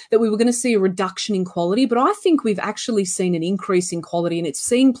climate, that we were going to see a reduction in quality. But I think we've actually seen an increase in quality, and it's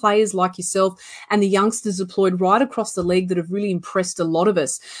seeing players like yourself and the youngsters deployed right across the league that have really impressed a lot of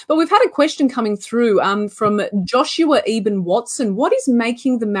us. But we've had a question coming through from Joshua Eben Watson. What is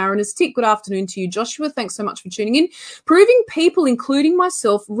making the Mariners tick? Good afternoon to you, Joshua. Thanks so much for tuning in. Proving people, including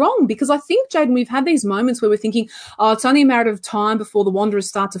myself, wrong, because I think, Jaden, we've had these moments where we're thinking, oh, it's only a matter of time before the Wanderers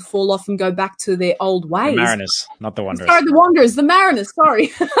start to fall off and go back to their old ways. The Mariners, not the Wanderers. Sorry, the Wanderers, the Mariners,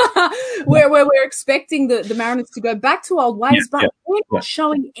 sorry. where we're expecting the Mariners to go back to old ways, but we're not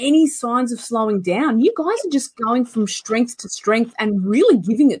showing any signs of slowing down. You guys are just going from strength to strength and really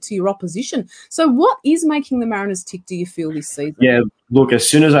giving it to your opposition. So what is making the Mariners tick, do you feel, this season? Yeah, look, as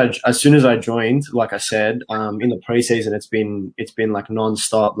soon as I joined, like I said, in the preseason, it's been like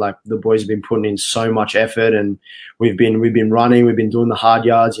non-stop. Like the boys have been putting in so much effort, and we've been running, we've been doing the hard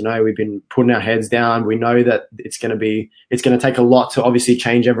yards, you know, we've been putting our heads down. We know that it's going to take a lot to obviously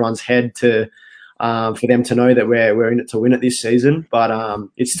change everyone's head to for them to know that we're in it to win it this season. But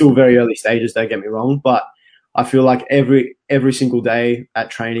it's still very early stages, don't get me wrong. But I feel like every single day at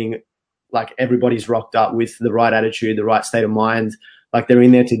training, like everybody's rocked up with the right attitude, the right state of mind. Like they're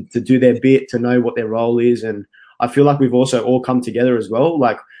in there to do their bit, to know what their role is. And I feel like we've also all come together as well.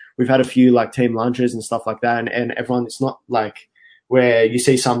 Like we've had a few like team lunches and stuff like that. And everyone, it's not like where you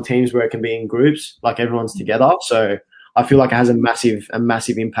see some teams where it can be in groups, like everyone's together. So I feel like it has a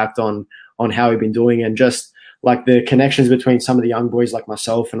massive impact on how we've been doing, and just like the connections between some of the young boys like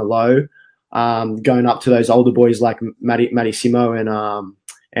myself and Alo, going up to those older boys like Matty Simo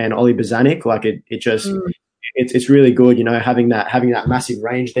and Ollie Bozanic. Like it's really good, you know, having that massive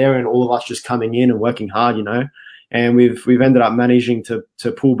range there, and all of us just coming in and working hard, you know. And we've ended up managing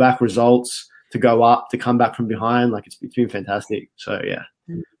to pull back results, to go up, to come back from behind. Like it's been fantastic. So yeah,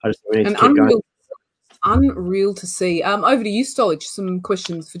 I just need to keep going. Unreal to see. Over to you, Stolich. Some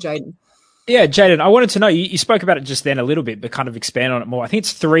questions for Jaden. Yeah, Jaden, I wanted to know, you spoke about it just then a little bit, but kind of expand on it more. I think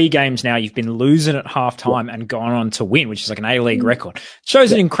it's 3 games now you've been losing at halftime and gone on to win, which is like an A-League record. It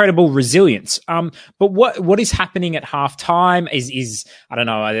shows an incredible resilience. But what is happening at halftime is I don't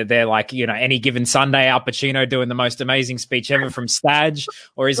know, they're like, you know, any given Sunday, Al Pacino doing the most amazing speech ever from Stage,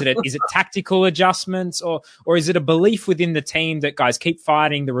 or is it tactical adjustments, or is it a belief within the team that guys keep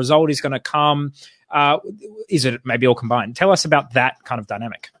fighting, the result is going to come? Is it maybe all combined? Tell us about that kind of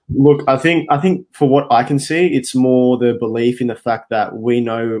dynamic. Look, I think for what I can see, it's more the belief in the fact that we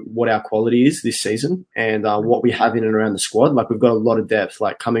know what our quality is this season, and what we have in and around the squad. Like we've got a lot of depth.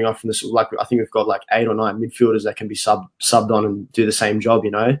 Like coming off from this, like I think we've got like 8 or 9 midfielders that can be subbed on and do the same job,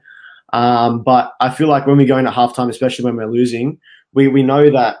 you know. But I feel like when we go into halftime, especially when we're losing, we know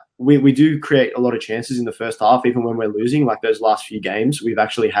that we do create a lot of chances in the first half, even when we're losing. Like those last few games, we've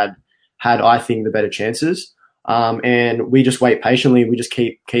actually had I think the better chances. And we just wait patiently. We just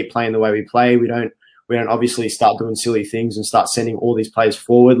keep playing the way we play. We don't obviously start doing silly things and start sending all these players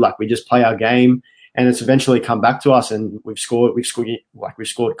forward. Like we just play our game, and it's eventually come back to us, and we've scored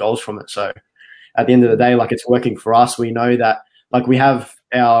goals from it. So at the end of the day, like it's working for us. We know that like we have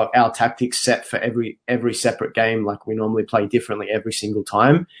our tactics set for every separate game. Like we normally play differently every single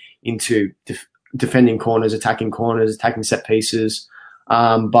time into defending corners, attacking set pieces.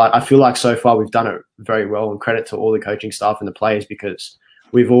 But I feel like so far we've done it very well, and credit to all the coaching staff and the players, because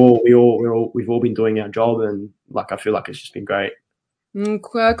we've all been doing our job, and like I feel like it's just been great.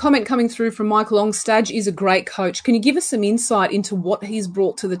 Comment coming through from Michael Long. Stage is a great coach. Can you give us some insight into what he's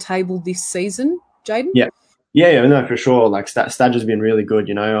brought to the table this season, Jaden? Yeah, no, for sure. Like Stage has been really good,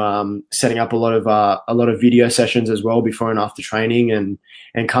 you know, setting up a lot of video sessions as well before and after training,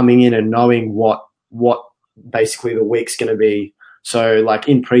 and coming in and knowing what basically the week's going to be. So like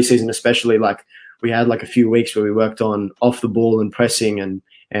in preseason, especially, like we had like a few weeks where we worked on off the ball and pressing and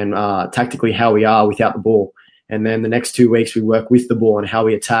tactically how we are without the ball. And then the next 2 weeks we work with the ball and how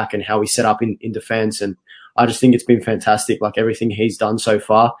we attack and how we set up in defense. And I just think it's been fantastic. Like everything he's done so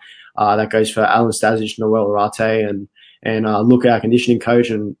far, that goes for Alan Stasic, Noel Arate, and look, our conditioning coach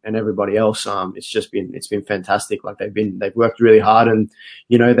and everybody else. It's been fantastic. Like they've worked really hard, and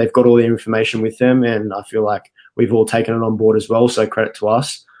they've got all the information with them, and I feel like we've all taken it on board as well. So credit to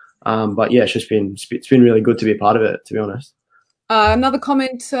us. But yeah, it's been really good to be a part of it, to be honest. Another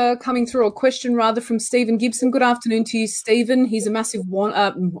comment coming through, or question rather, from Stephen Gibson. Good afternoon to you, Stephen. He's a massive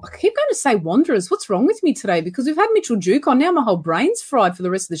I keep going to say Wanderers. What's wrong with me today? Because we've had Mitchell Duke on. Now my whole brain's fried for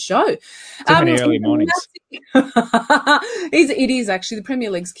the rest of the show. Too many early mornings. It is actually. The Premier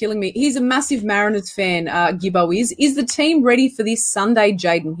League's killing me. He's a massive Mariners fan, Gibbo is. Is the team ready for this Sunday,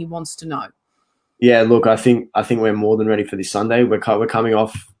 Jaden? He wants to know. Yeah, look, I think we're more than ready for this Sunday. We're coming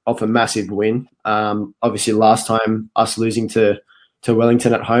off a massive win. Obviously, last time us losing to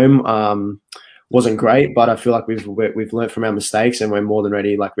Wellington at home wasn't great, but I feel like we've learnt from our mistakes, and we're more than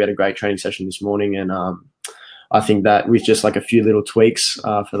ready. Like, we had a great training session this morning, and I think that with just like a few little tweaks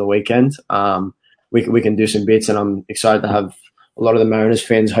for the weekend, we can do some bits, and I'm excited to have a lot of the Mariners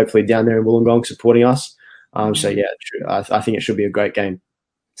fans hopefully down there in Wollongong supporting us. So yeah, I think it should be a great game.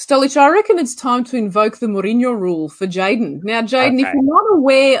 Stolich, I reckon it's time to invoke the Mourinho rule for Jaden. Now, Jaden, if you're not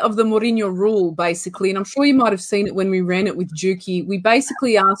aware of the Mourinho rule, basically, and I'm sure you might have seen it when we ran it with Juki, we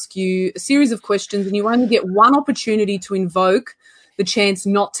basically ask you a series of questions and you only get one opportunity to invoke the chance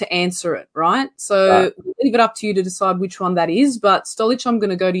not to answer it, right? So we'll leave it up to you to decide which one that is. But Stolich, I'm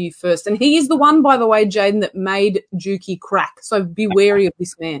going to go to you first. And he is the one, by the way, Jaden, that made Juki crack. So be wary of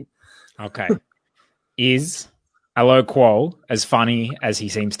this man. Okay. Is Alo Kuol as funny as he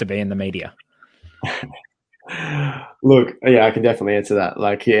seems to be in the media? Look, yeah, I can definitely answer that.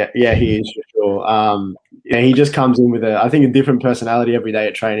 Like, yeah, he is for sure. He just comes in with a different personality every day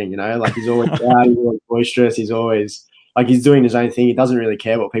at training. Like, he's always loud, he's always boisterous, he's always like he's doing his own thing. He doesn't really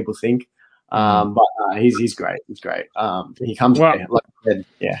care what people think. But he's great. He's great. He comes there, like I said,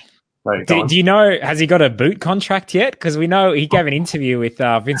 yeah. Do you know, has he got a boot contract yet? Because we know he gave an interview with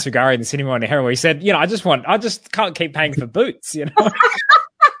Vince Rugari in the Cinema on the Herald where he said, I just can't keep paying for boots, Look,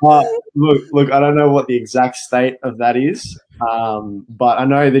 I don't know what the exact state of that is, but I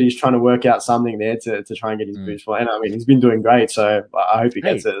know that he's trying to work out something there to try and get his boots for. And I mean, he's been doing great, so I hope he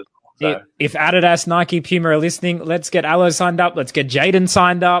gets it. So. If Adidas, Nike, Puma are listening, let's get Alo signed up. Let's get Jaden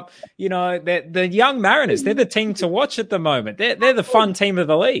signed up. The young Mariners, they're the team to watch at the moment. They're the fun team of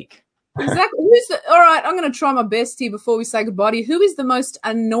the league. Exactly. All right, I'm going to try my best here before we say goodbye to you. Who is the most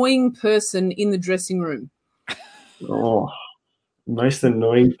annoying person in the dressing room? Oh, most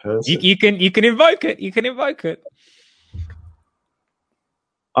annoying person. You can invoke it. You can invoke it.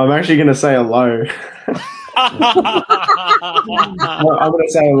 I'm actually going to say Alo. I'm going to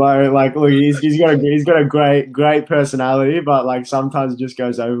say Alo. Like, look, he's got a great personality, but like sometimes it just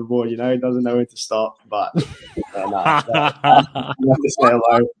goes overboard. He doesn't know when to stop. But I have to say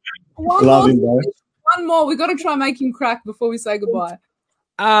Alo. Love him, bro. One more. We've got to try and make him crack before we say goodbye.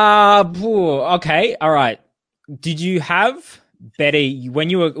 Okay. All right. Did you have better when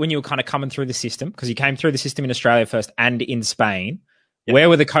you were kind of coming through the system, because you came through the system in Australia first and in Spain? Yep. Where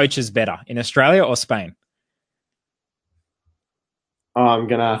were the coaches better, in Australia or Spain? Oh, I'm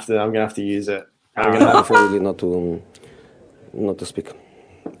gonna have to use it. I'm gonna have really not to speak.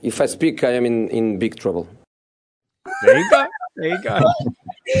 If I speak, I am in big trouble. There you go.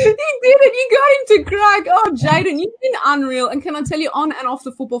 He did it. You got him to crack. Oh, Jaden, you've been unreal. And can I tell you, on and off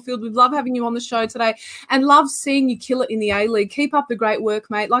the football field, we love having you on the show today and love seeing you kill it in the A-League. Keep up the great work,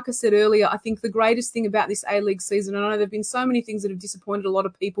 mate. Like I said earlier, I think the greatest thing about this A-League season, and I know there have been so many things that have disappointed a lot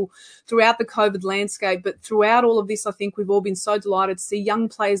of people throughout the COVID landscape, but throughout all of this, I think we've all been so delighted to see young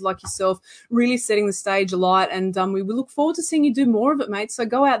players like yourself really setting the stage alight. And we look forward to seeing you do more of it, mate. So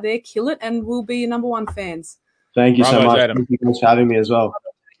go out there, kill it, and we'll be your number one fans. Thank you so much. Thank you for having me as well.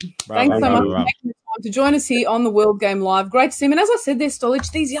 Thanks so much for taking the time to join us here on the World Game Live. Great to see him. And as I said there,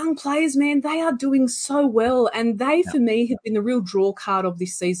 Stolich, these young players, man, they are doing so well. And they, for me, have been the real draw card of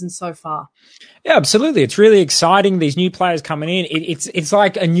this season so far. Yeah, absolutely. It's really exciting. These new players coming in. It's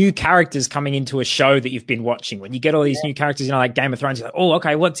like a new characters coming into a show that you've been watching. When you get all these new characters, like Game of Thrones, you're like, oh,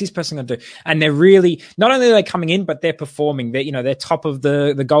 okay, what's this person going to do? And they're really, not only are they coming in, but they're performing. They're top of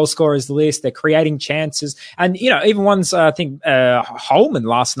the goal scorers list. They're creating chances. And, even ones, I think, Holman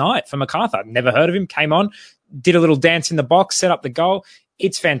last night for MacArthur. Never heard of him. Came on, did a little dance in the box, set up the goal.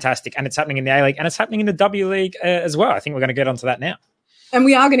 It's fantastic. And it's happening in the A-League and it's happening in the W League as well. I think we're going to get onto that now. And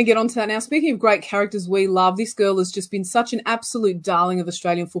we are going to get onto that now. Speaking of great characters we love, this girl has just been such an absolute darling of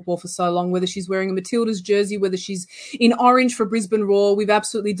Australian football for so long, whether she's wearing a Matildas jersey, whether she's in orange for Brisbane Roar. We've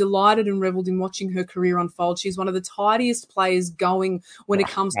absolutely delighted and revelled in watching her career unfold. She's one of the tidiest players going when it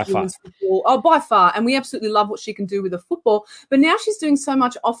comes to women's football. Oh, by far. And we absolutely love what she can do with the football. But now she's doing so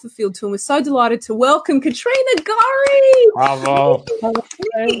much off the field too. And we're so delighted to welcome Katrina Gorry. Bravo.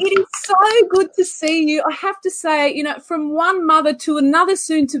 It is so good to see you. I have to say, you know, from one mother to another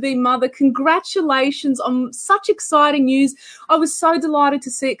soon-to-be mother, congratulations on such exciting news. I was so delighted to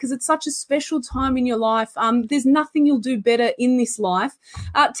see it because it's such a special time in your life. There's nothing you'll do better in this life.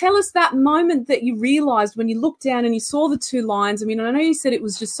 Tell us that moment that you realised when you looked down and you saw the two lines. I mean, I know you said it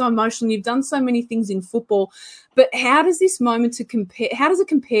was just so emotional and you've done so many things in football, but how does this moment how does it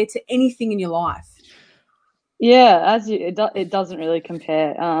compare to anything in your life? Yeah, it doesn't really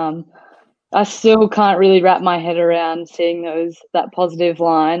compare. I still can't really wrap my head around seeing that positive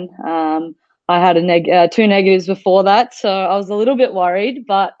line. I had two negatives before that, so I was a little bit worried.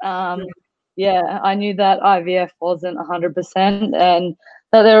 But yeah, I knew that IVF wasn't 100%, and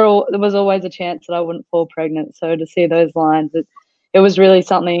that there was always a chance that I wouldn't fall pregnant. So to see those lines, it was really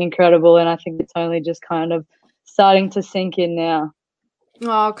something incredible, and I think it's only just kind of starting to sink in now.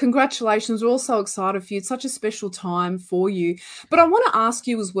 Oh, congratulations. We're all so excited for you. It's such a special time for you. But I want to ask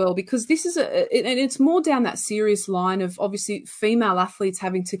you as well, because this is and it's more down that serious line of obviously female athletes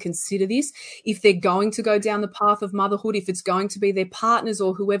having to consider this if they're going to go down the path of motherhood, if it's going to be their partners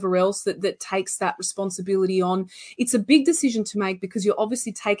or whoever else that takes that responsibility on. It's a big decision to make because you're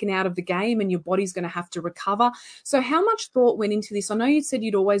obviously taken out of the game and your body's going to have to recover. So how much thought went into this? I know you said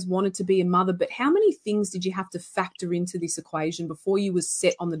you'd always wanted to be a mother, but how many things did you have to factor into this equation before you was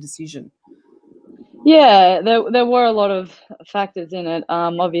set on the decision? Yeah, there were a lot of factors in it.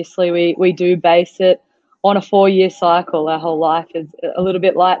 Obviously, we do base it on a 4-year cycle. Our whole life is a little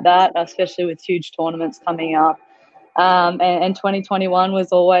bit like that, especially with huge tournaments coming up. And 2021 was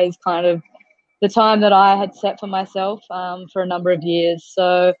always kind of the time that I had set for myself for a number of years.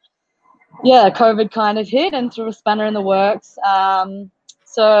 So, yeah, COVID kind of hit and threw a spanner in the works.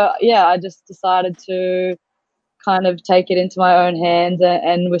 So, yeah, I just decided to kind of take it into my own hands,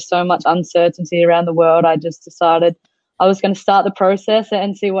 and with so much uncertainty around the world, I just decided I was going to start the process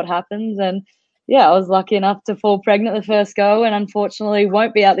and see what happens. And yeah, I was lucky enough to fall pregnant the first go, and unfortunately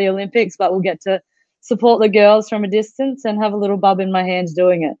won't be at the Olympics, but we'll get to support the girls from a distance and have a little bub in my hands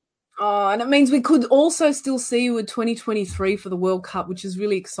doing it. Oh, and it means we could also still see you in 2023 for the World Cup, which is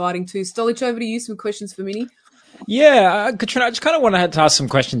really exciting too. Stolich, over to you. Some questions for Minnie. Yeah, Katrina, I just kind of wanted to ask some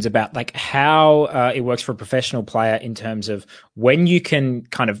questions about like how it works for a professional player in terms of when you can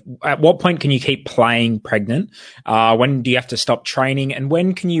at what point can you keep playing pregnant? When do you have to stop training, and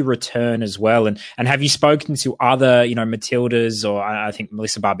when can you return as well? And have you spoken to other, Matildas, or I think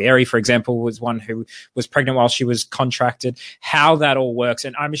Melissa Barbieri, for example, was one who was pregnant while she was contracted, how that all works?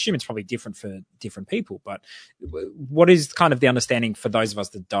 And I'm assuming it's probably different for different people, but what is kind of the understanding for those of us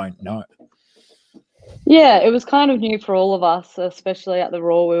that don't know? Yeah, it was kind of new for all of us, especially at the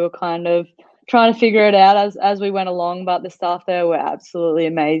Roar. We were kind of trying to figure it out as we went along, but the staff there were absolutely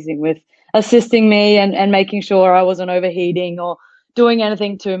amazing with assisting me and making sure I wasn't overheating or doing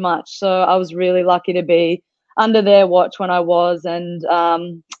anything too much. So I was really lucky to be under their watch when I was. And,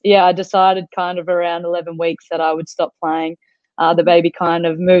 I decided kind of around 11 weeks that I would stop playing. The baby kind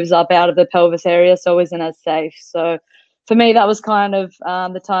of moves up out of the pelvis area, so isn't as safe. So for me, that was kind of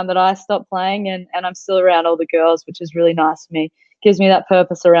the time that I stopped playing, and I'm still around all the girls, which is really nice for me. Gives me that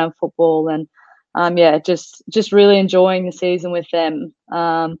purpose around football, and just really enjoying the season with them.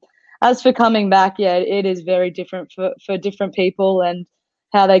 As for coming back, it is very different for different people and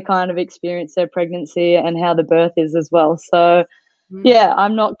how they kind of experience their pregnancy and how the birth is as well. So,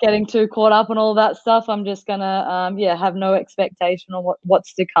 I'm not getting too caught up on all that stuff. I'm just gonna have no expectation on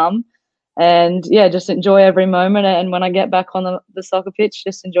what's to come. And just enjoy every moment. And when I get back on the soccer pitch,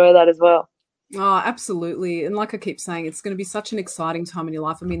 just enjoy that as well. Oh, absolutely. And like I keep saying, it's going to be such an exciting time in your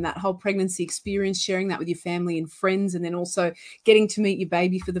life. I mean, that whole pregnancy experience, sharing that with your family and friends, and then also getting to meet your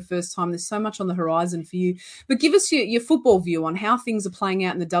baby for the first time. There's so much on the horizon for you. But give us your football view on how things are playing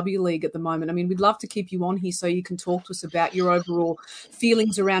out in the W League at the moment. I mean, we'd love to keep you on here so you can talk to us about your overall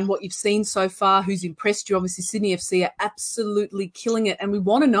feelings around what you've seen so far, who's impressed you. Obviously, Sydney FC are absolutely killing it. And we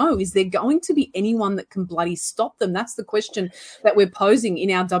want to know, is there going to be anyone that can bloody stop them? That's the question that we're posing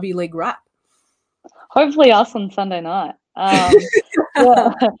in our W League wrap. Hopefully us on Sunday night.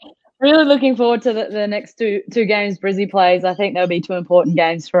 Really looking forward to the next two games Brizzy plays. I think they'll be two important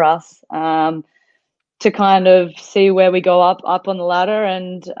games for us. kind of see where we go up on the ladder,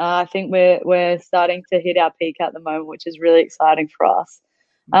 and I think we're starting to hit our peak at the moment, which is really exciting for us.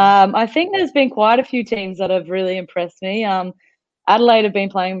 I think there's been quite a few teams that have really impressed me. Adelaide have been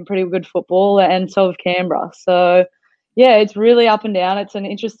playing pretty good football, and so have Canberra. So, yeah, it's really up and down. It's an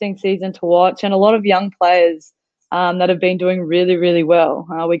interesting season to watch, and a lot of young players that have been doing really, really well.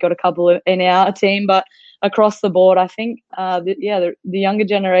 We got a couple in our team, but across the board, I think, the younger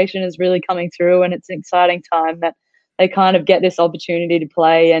generation is really coming through, and it's an exciting time that they kind of get this opportunity to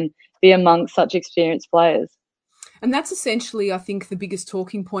play and be amongst such experienced players. And that's essentially, I think, the biggest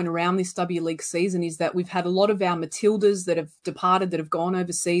talking point around this W League season is that we've had a lot of our Matildas that have departed, that have gone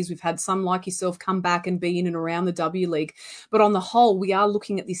overseas. We've had some like yourself come back and be in and around the W League. But on the whole, we are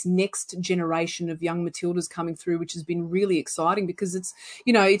looking at this next generation of young Matildas coming through, which has been really exciting because it's,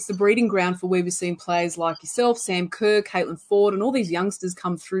 it's the breeding ground for where we've seen players like yourself, Sam Kerr, Caitlin Ford, and all these youngsters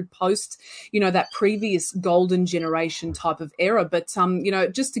come through post, that previous golden generation type of era. But,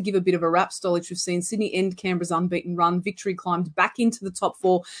 just to give a bit of a wrap, Stolich, we've seen Sydney end Canberra's unbeaten run. Victory climbed back into the top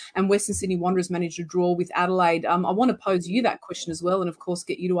 4, and Western Sydney Wanderers managed to draw with Adelaide. I want to pose you that question as well, and of course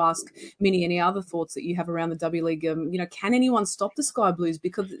get you to ask Minnie any other thoughts that you have around the W League. Can anyone stop the Sky Blues,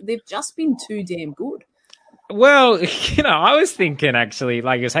 because they've just been too damn good? Well, I was thinking actually,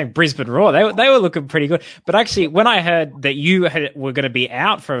 like you're saying, Brisbane Roar, they were looking pretty good. But actually, when I heard that you were going to be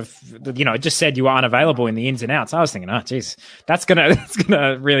out for, it just said you were unavailable in the ins and outs, I was thinking, oh, geez, that's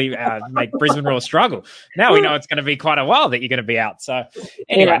gonna really make Brisbane Roar struggle. Now we know it's going to be quite a while that you're going to be out. So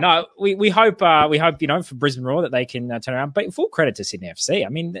anyway, no, we hope for Brisbane Roar that they can turn around. But full credit to Sydney FC. I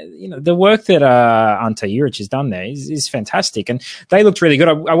mean, the work that Ante Juric has done there is fantastic, and they looked really good.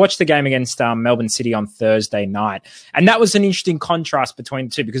 I watched the game against Melbourne City on Thursday night, and that was an interesting contrast between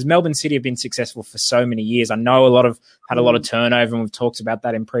the two, because Melbourne City have been successful for so many years. I know had a lot of turnover, and we've talked about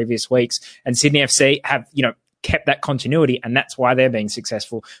that in previous weeks, and Sydney FC have kept that continuity, and that's why they're being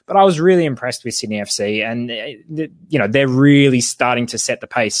successful. But I was really impressed with Sydney FC, and they're really starting to set the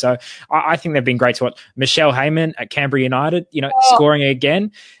pace. So I think they've been great to watch. Michelle Heyman at Canberra United, scoring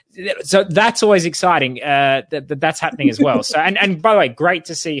again. So that's always exciting. That's happening as well. So and by the way, great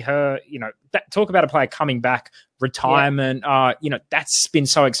to see her. Talk about a player coming back, retirement. Yeah. That's been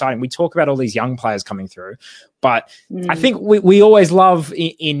so exciting. We talk about all these young players coming through, but I think we always love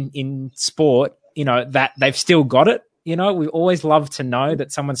in sport, that they've still got it. We always love to know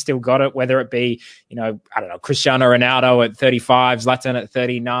that someone's still got it, whether it be, I don't know, Cristiano Ronaldo at 35, Zlatan at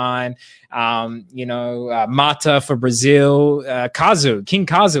 39, Mata for Brazil, King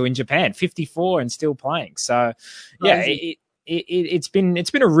Kazu in Japan, 54 and still playing. So, yeah, it's been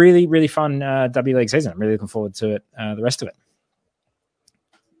a really, really fun W League season. I'm really looking forward to it, the rest of it.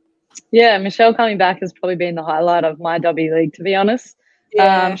 Yeah, Michelle coming back has probably been the highlight of my W League, to be honest.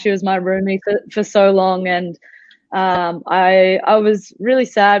 Yeah. She was my roomie for so long, and I was really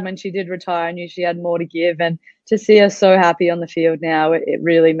sad when she did retire. I knew she had more to give, and to see her so happy on the field now, it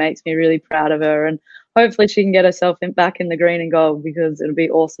really makes me really proud of her, and hopefully she can get herself back in the green and gold, because it'll be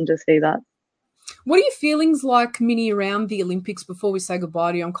awesome to see that. What are your feelings like, Minnie, around the Olympics before we say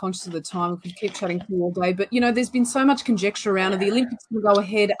goodbye to you? I'm conscious of the time. We could keep chatting to you all day. But, there's been so much conjecture around it. The Olympics will go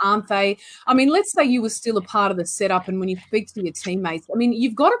ahead, aren't they? I mean, let's say you were still a part of the setup, and when you speak to your teammates, I mean,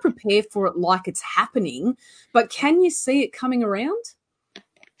 you've got to prepare for it like it's happening. But can you see it coming around?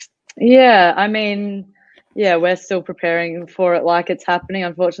 Yeah, I mean, we're still preparing for it like it's happening.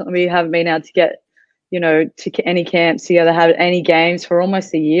 Unfortunately, we haven't been able to get, to any camps together, have any games for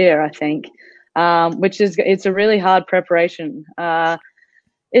almost a year, I think. It's a really hard preparation.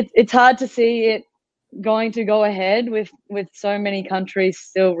 It's hard to see it going to go ahead with so many countries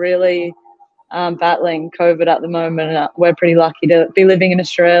still really battling COVID at the moment. We're pretty lucky to be living in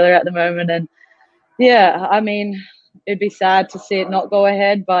Australia at the moment, and I mean, it'd be sad to see it not go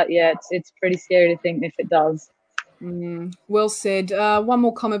ahead, but it's pretty scary to think if it does. Well said. One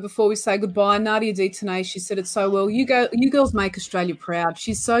more comment before we say goodbye. Nadia D. Tanay, she said it so well. You girls make Australia proud.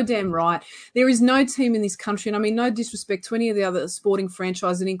 She's so damn right. There is no team in this country, and I mean no disrespect to any of the other sporting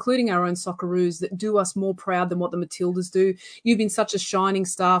franchises, including our own Socceroos, that do us more proud than what the Matildas do. You've been such a shining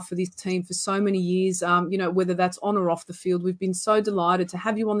star for this team for so many years, whether that's on or off the field. We've been so delighted to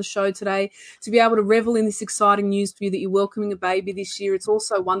have you on the show today, to be able to revel in this exciting news for you that you're welcoming a baby this year. It's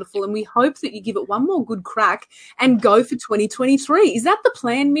also wonderful, and we hope that you give it one more good crack and go for 2023. Is that the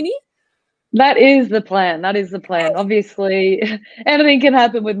plan, Minnie? That is the plan. Obviously, anything can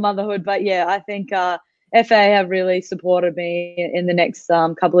happen with motherhood, but I think FA have really supported me in the next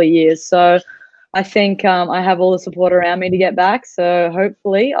couple of years. So I think I have all the support around me to get back. So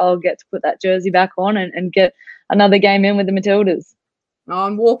hopefully I'll get to put that jersey back on and get another game in with the Matildas.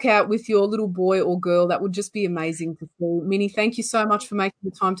 and walk out with your little boy or girl. That would just be amazing to see. Minnie, thank you so much for making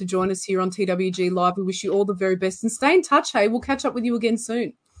the time to join us here on TWG Live. We wish you all the very best and stay in touch, hey? We'll catch up with you again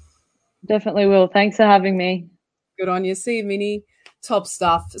soon. Definitely will. Thanks for having me. Good on you. See you, Minnie. Top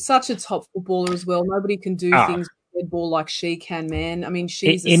stuff. Such a top footballer as well. Nobody can do things with ball like she can, man. I mean,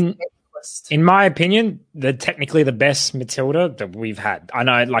 she's a specialist. In my opinion, technically the best Matilda that we've had. I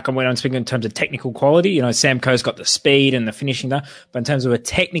know, like when I'm speaking in terms of technical quality, you know, Sam Kerr's got the speed and the finishing there, but in terms of a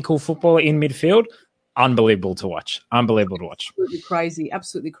technical footballer in midfield, unbelievable to watch. Absolutely crazy.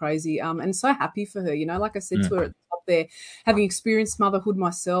 Absolutely crazy. And so happy for her. You know, like I said to her at the top there, having experienced motherhood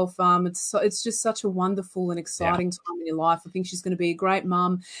myself, it's just such a wonderful and exciting time in your life. I think she's going to be a great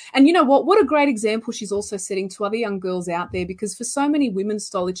mum. And you know what a great example she's also setting to other young girls out there, because for so many women,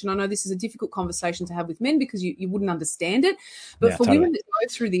 Stolich, and I know this is a difficult conversation to have with men because you wouldn't understand it, but for women that go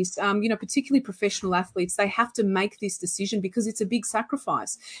through this, you know, particularly professional athletes, they have to make this decision because it's a big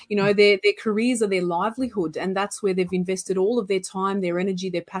sacrifice. You know, their careers are their livelihood, and that's where they've invested all of their time, their energy,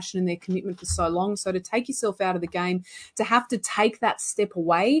 their passion and their commitment for so long. So to take yourself out of the game, to have to take that step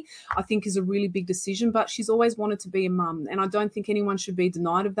away, I think is a really big decision. But she's always wanted to be a mum, and I don't think anyone should be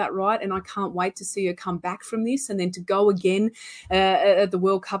denied of that right. And I can't wait to see her come back from this and then to go again at the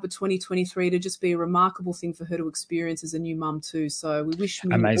World Cup of 2023, to just be a remarkable thing for her to experience as a new mum too. So we wish her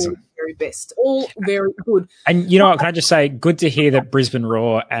all the very best. All very good. And you know what, can I just say, good to hear that Brisbane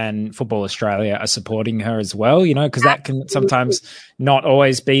Roar and Football Australia are supporting her as well, you know, because that can sometimes not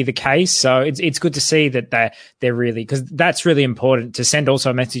always be the case. So it's good to see that they're really, because that's really important to send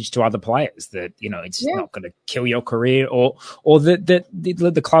also a message to other players that, you know, it's not going to kill your career, or that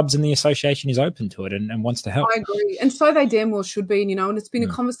the clubs and the association is open to it and wants to help. I agree. And so they damn well should be, you know, and it's been a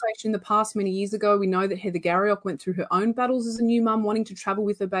conversation in the past many years ago. We know that Heather Garriock went through her own battles as a new mum, wanting to travel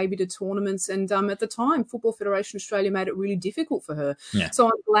with her baby to tournaments. And at the time, Football Federation Australia made it really difficult for her. Yeah. So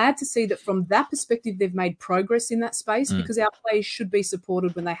I'm glad to see that from that perspective, they've made progress in that space, because our players should be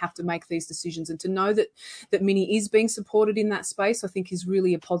supported when they have to make these decisions. And to know that Minnie is being supported in that space, I think is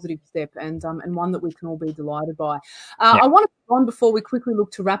really a positive step, and one that we can all be delighted by. I want to go on before we quickly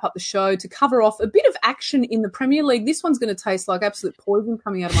look to wrap up the show to cover off a bit of action in the Premier League. This one's going to taste like absolute poison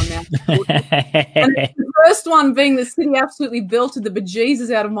coming out of my mouth. And the first one being the City absolutely belted the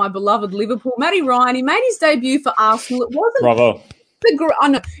bejesus out of my beloved Liverpool. Matty Ryan, he made his debut for Arsenal. It wasn't bravo. I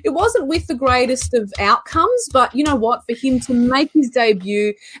know it wasn't with the greatest of outcomes, but you know what? For him to make his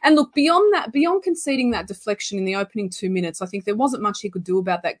debut, and look, beyond conceding that deflection in the opening 2 minutes, I think there wasn't much he could do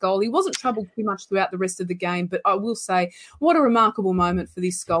about that goal. He wasn't troubled too much throughout the rest of the game, but I will say, what a remarkable moment for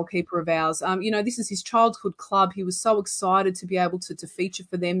this goalkeeper of ours. You know, this is his childhood club. He was so excited to be able to feature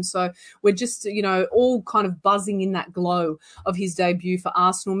for them. So we're just, you know, all kind of buzzing in that glow of his debut for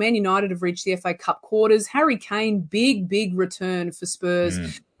Arsenal. Man United have reached the FA Cup quarters. Harry Kane, big return for Spurs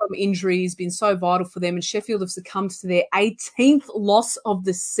from injuries, been so vital for them, and Sheffield have succumbed to their 18th loss of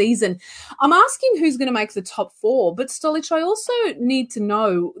the season. I'm asking who's going to make the top four, but Stolich, I also need to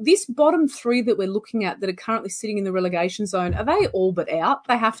know, this bottom three that we're looking at that are currently sitting in the relegation zone, are they all but out?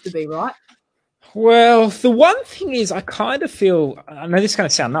 They have to be, right? Well, the one thing is, I kind of feel, I know this is going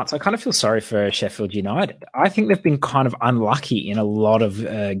to sound nuts, I kind of feel sorry for Sheffield United. I think they've been kind of unlucky in a lot of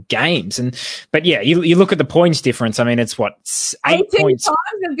games. But yeah, you look at the points difference. I mean, it's what, 8 points. Times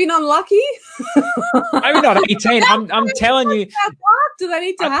they've been unlucky? Maybe not 18. I'm telling you. What do they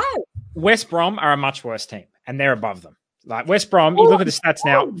need to have? West Brom are a much worse team, and they're above them. Like West Brom, you look at the stats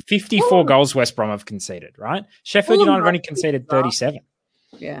now, 54 goals West Brom have conceded, right? Sheffield United have only conceded 37.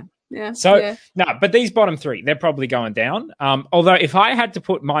 Yeah. No, but these bottom three, they're probably going down. Although if I had to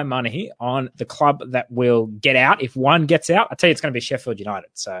put my money on the club that will get out, if one gets out, I tell you it's going to be Sheffield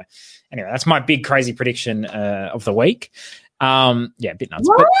United. So anyway, that's my big crazy prediction of the week. Yeah, a bit nuts.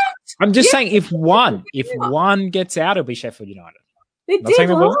 What? But I'm just saying if one gets out, it'll be Sheffield United. They're dead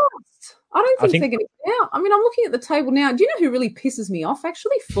last. I don't think they're going to get out. I mean, I'm looking at the table now. Do you know who really pisses me off?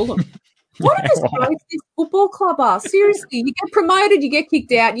 Actually, Fulham. What a disgrace this football club are. Seriously, you get promoted, you get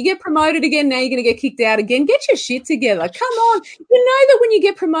kicked out. You get promoted again, now you're going to get kicked out again. Get your shit together. Come on. You know that when you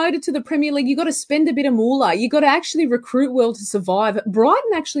get promoted to the Premier League, you've got to spend a bit of moolah. You've got to actually recruit well to survive.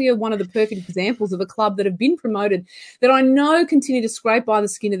 Brighton actually are one of the perfect examples of a club that have been promoted that I know continue to scrape by the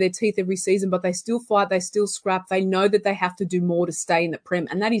skin of their teeth every season, but they still fight, they still scrap. They know that they have to do more to stay in the Prem,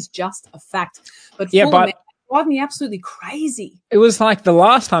 and that is just a fact. But driving me absolutely crazy. It was like the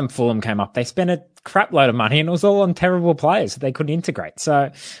last time Fulham came up, they spent a crap load of money and it was all on terrible players that they couldn't integrate. So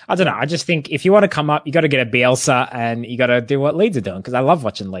I don't know. I just think if you want to come up, you got to get a Bielsa and you got to do what Leeds are doing, because I love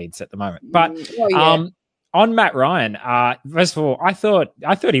watching Leeds at the moment. But on Matt Ryan, first of all, I thought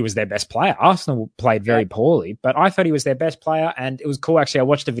he was their best player. Arsenal played very poorly, but I thought he was their best player, and it was cool. Actually, I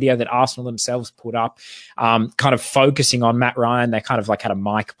watched a video that Arsenal themselves put up, kind of focusing on Matt Ryan. They kind of like had a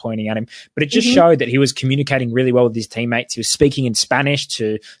mic pointing at him, but it just showed that he was communicating really well with his teammates. He was speaking in Spanish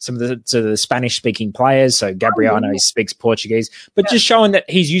to some of the Spanish-speaking players. So Gabriel, I know he speaks Portuguese, but just showing that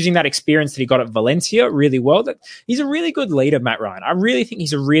he's using that experience that he got at Valencia really well. That he's a really good leader, Matt Ryan. I really think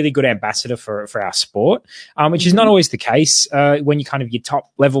he's a really good ambassador for our sport. Which is not always the case when you kind of your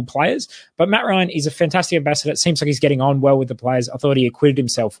top level players. But Matt Ryan is a fantastic ambassador. It seems like he's getting on well with the players. I thought he acquitted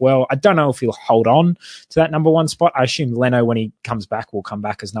himself well. I don't know if he'll hold on to that number one spot. I assume Leno, when he comes back, will come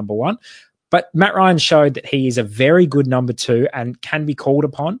back as number one. But Matt Ryan showed that he is a very good number two and can be called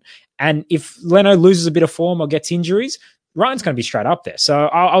upon. And if Leno loses a bit of form or gets injuries, Ryan's going to be straight up there. So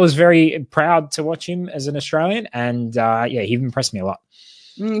I was very proud to watch him as an Australian. And he impressed me a lot.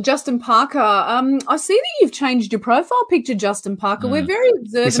 Justin Parker, I see that you've changed your profile picture, Justin Parker. We're very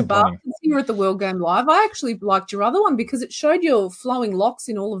observant bastards here at the World Game Live. I actually liked your other one because it showed your flowing locks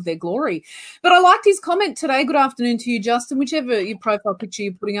in all of their glory. But I liked his comment today. Good afternoon to you, Justin. Whichever your profile picture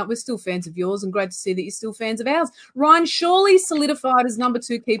you're putting up, we're still fans of yours, and great to see that you're still fans of ours. Ryan surely solidified as number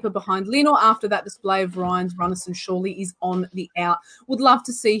two keeper behind Leno after that display of Ryan's Runnison surely is on the out. Would love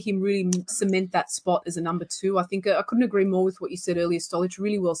to see him really cement that spot as a number two. I think I couldn't agree more with what you said earlier, Stolich.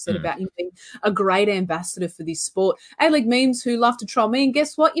 Really well said about him being a great ambassador for this sport. A-League memes who love to troll me, and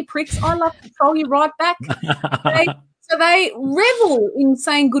guess what, you pricks? I love to troll you right back. So they revel in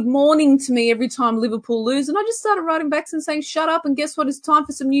saying good morning to me every time Liverpool lose, and I just started writing back and saying, shut up, and guess what? It's time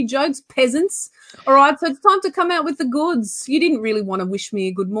for some new jokes, peasants. All right, so it's time to come out with the goods. You didn't really want to wish me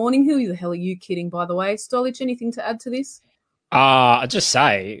a good morning. Who the hell are you kidding, by the way? Stolich, anything to add to this? I'll just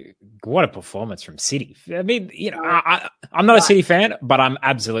say, what a performance from City. I mean, I'm not a City fan, but I'm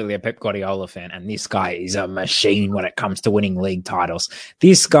absolutely a Pep Guardiola fan, and this guy is a machine when it comes to winning league titles.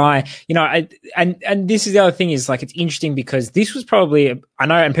 This guy, and this is the other thing is, like, it's interesting because this was probably, I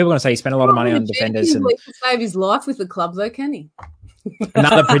know, and people are going to say he spent a lot of money on defenders. He can save his life with the club, though, can he?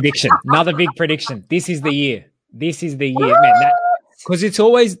 Another big prediction. This is the year, man. Because it's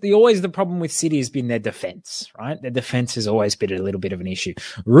always the problem with City has been their defense, right? Their defense has always been a little bit of an issue.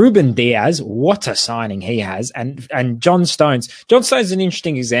 Ruben Diaz, what a signing he has, and John Stones. John Stones is an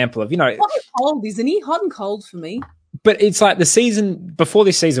interesting example of, hot and cold, isn't he? Hot and cold for me. But it's like the season before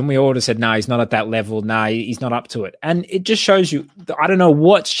this season, we all just said, no, he's not at that level. No, he's not up to it. And it just shows you, I don't know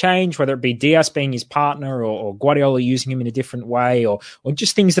what's changed, whether it be Diaz being his partner or Guardiola using him in a different way or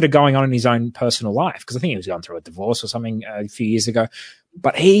just things that are going on in his own personal life. Because I think he was going through a divorce or something a few years ago.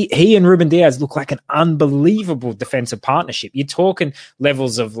 But he and Ruben Diaz look like an unbelievable defensive partnership. You're talking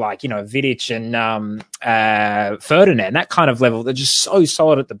levels of Vidic and Ferdinand, that kind of level. They're just so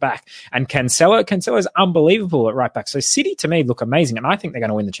solid at the back. And Cancelo is unbelievable at right back. So City, to me, look amazing. And I think they're going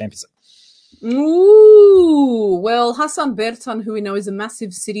to win the Champions League. Ooh, well, Hassan Bertan, who we know is a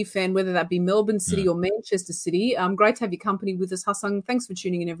massive City fan, whether that be Melbourne City or Manchester City. Great to have your company with us, Hassan. Thanks for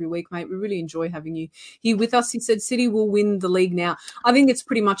tuning in every week, mate. We really enjoy having you here with us. He said City will win the league now. I think it's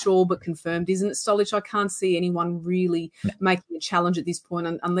pretty much all but confirmed, isn't it, Stolich? I can't see anyone really making a challenge at this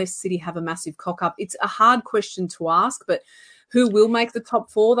point unless City have a massive cock-up. It's a hard question to ask, but who will make the top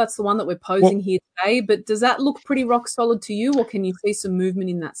four? That's the one that we're posing here today. But does that look pretty rock solid to you, or can you see some movement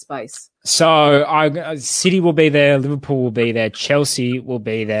in that space? So City will be there, Liverpool will be there, Chelsea will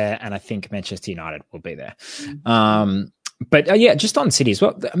be there, and I think Manchester United will be there. But just on City as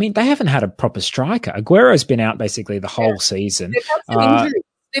well, I mean, they haven't had a proper striker. Aguero's been out basically the whole season. They've had some injuries.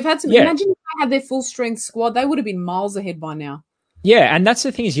 They've had some. Imagine if they had their full strength squad, they would have been miles ahead by now. Yeah, and that's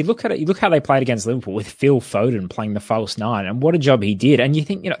the thing is you look at it, you look how they played against Liverpool with Phil Foden playing the false nine, and what a job he did. And you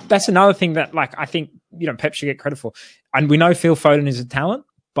think, that's another thing that, like, I think, Pep should get credit for. And we know Phil Foden is a talent,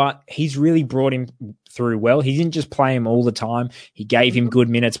 but he's really brought him through well. He didn't just play him all the time. He gave him good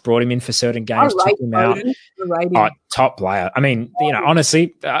minutes, brought him in for certain games, took him out. Top player. I mean,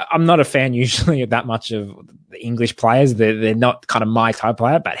 honestly, I'm not a fan usually of that much of the English players. They're not kind of my type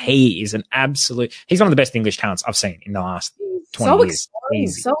player, but he is he's one of the best English talents I've seen in the last 20 years.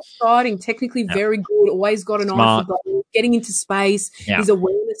 So exciting, technically very good, always got an eye for goal, getting into space. His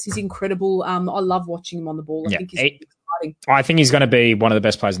awareness is incredible. I love watching him on the ball. I think he's exciting. I think he's going to be one of the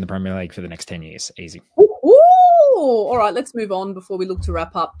best players in the Premier League for the next 10 years. Easy. Ooh. All right, let's move on before we look to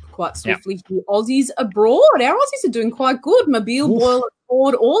wrap up quite swiftly. Aussies abroad. Our Aussies are doing quite good. Mobile, Boyle,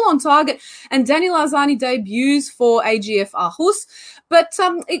 Ford, all on target. And Daniel Arzani debuts for AGF Aarhus. But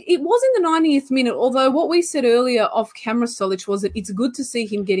it was in the 90th minute, although what we said earlier off camera, Stolich, was that it's good to see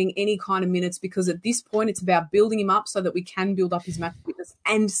him getting any kind of minutes because at this point it's about building him up so that we can build up his match fitness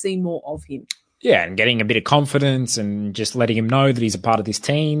and see more of him. Yeah, and getting a bit of confidence and just letting him know that he's a part of this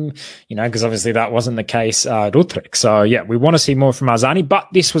team, because obviously that wasn't the case at Utrecht. So, yeah, we want to see more from Arzani, but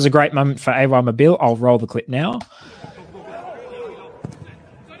this was a great moment for Avar Mabil. I'll roll the clip now.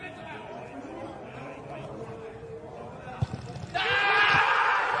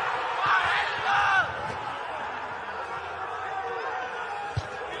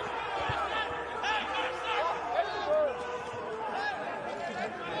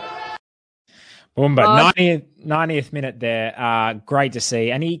 Boomba, 90th minute there. Great to see.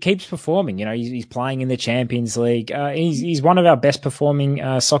 And he keeps performing. He's playing in the Champions League. He's one of our best performing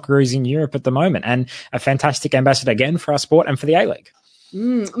Socceroos in Europe at the moment, and a fantastic ambassador again for our sport and for the A-League.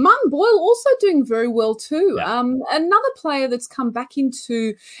 Martin Boyle also doing very well too. Yeah. Another player that's come back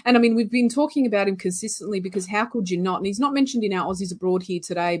into, and I mean, we've been talking about him consistently because how could you not? And he's not mentioned in our Aussies Abroad here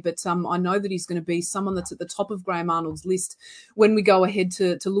today, but I know that he's going to be someone that's at the top of Graham Arnold's list when we go ahead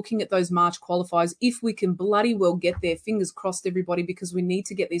to looking at those March qualifiers. If we can bloody well get there, fingers crossed, everybody, because we need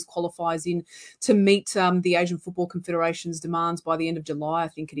to get these qualifiers in to meet the Asian Football Confederation's demands by the end of July, I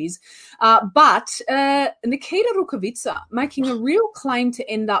think it is. But Nikita Rukavica making a real claim to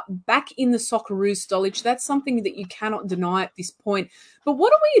end up back in the Socceroos, Stolic. That's something that you cannot deny at this point. But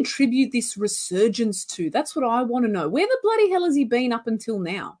what do we attribute this resurgence to? That's what I want to know. Where the bloody hell has he been up until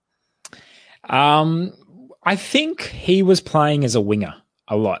now? I think he was playing as a winger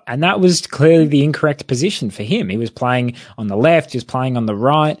a lot, and that was clearly the incorrect position for him. He was playing on the left, he was playing on the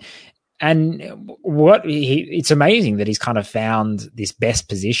right. And it's amazing that he's kind of found this best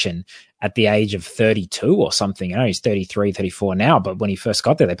position at the age of 32 or something. He's 33, 34 now, but when he first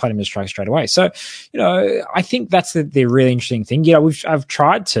got there, they played him as a striker straight away. So, I think that's the really interesting thing. We've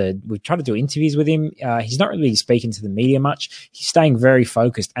tried to do interviews with him. He's not really speaking to the media much. He's staying very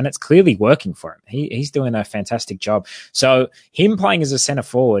focused, and it's clearly working for him. He's doing a fantastic job. So him playing as a centre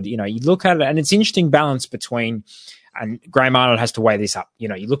forward, you look at it, and it's interesting balance between. And Graham Arnold has to weigh this up. You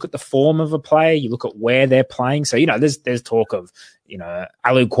look at the form of a player, you look at where they're playing. So, there's talk of,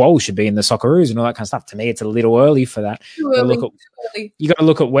 Alu Kuol should be in the Socceroos and all that kind of stuff. To me, it's a little early for that. You got to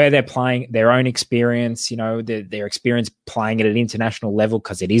look at where they're playing, their own experience, their experience playing at an international level,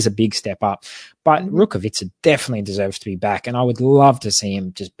 because it is a big step up. But Rukavica definitely deserves to be back, and I would love to see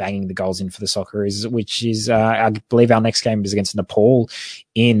him just banging the goals in for the Socceroos, which is, I believe our next game is against Nepal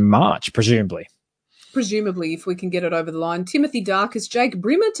in March, presumably, if we can get it over the line. Timothy Darkus, Jake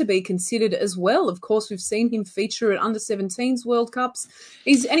Brimmer to be considered as well. Of course, we've seen him feature at under-17s World Cups.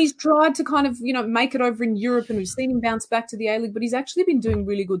 He's tried to kind of, make it over in Europe, and we've seen him bounce back to the A-League, but he's actually been doing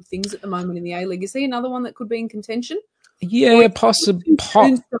really good things at the moment in the A-League. Is he another one that could be in contention? Yeah, possibly.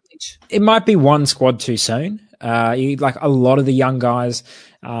 It might be one squad too soon. Like a lot of the young guys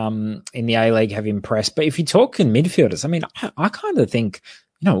in the A-League have impressed. But if you talk in midfielders, I mean, I kind of think,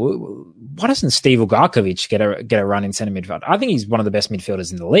 why doesn't Steve Ugarkovic get a run in centre midfield? I think he's one of the best midfielders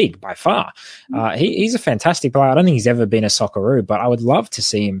in the league by far. He's a fantastic player. I don't think he's ever been a Socceroo, but I would love to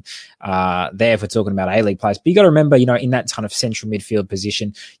see him there if we're talking about A-League players. But you got to remember, in that kind of central midfield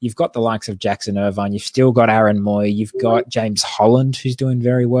position, you've got the likes of Jackson Irvine, you've still got Aaron Moy, you've got James Holland, who's doing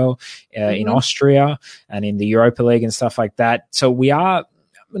very well in Austria and in the Europa League and stuff like that. So we're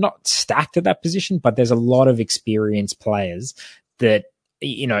not stacked at that position, but there's a lot of experienced players that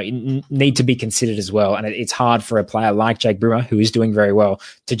need to be considered as well. And it's hard for a player like Jake Brimmer, who is doing very well,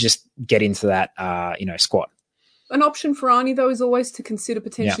 to just get into that, squad. An option for Arnie, though, is always to consider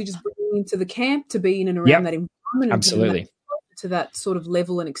potentially just bringing into the camp to be in and around that environment. Absolutely. To that sort of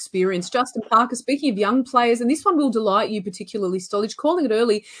level and experience. Justin Parker, speaking of young players, and this one will delight you particularly, Stolic, calling it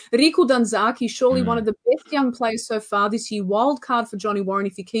early, Riku Danzaki, surely one of the best young players so far this year. Wild card for Johnny Warren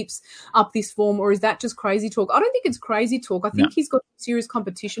if he keeps up this form, or is that just crazy talk? I don't think it's crazy talk. I think he's got serious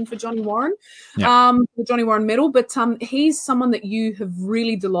competition for Johnny Warren, the Johnny Warren medal, but he's someone that you have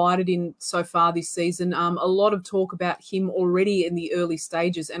really delighted in so far this season. A lot of talk about him already in the early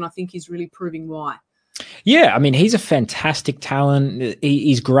stages, and I think he's really proving why. Yeah, I mean, he's a fantastic talent.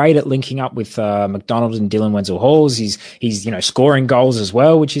 He's great at linking up with McDonald and Dylan Wenzel-Halls. He's scoring goals as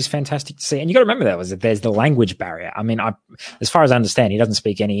well, which is fantastic to see. And you got to remember that there's the language barrier. I mean, as far as I understand, he doesn't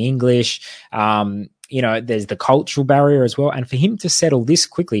speak any English. There's the cultural barrier as well. And for him to settle this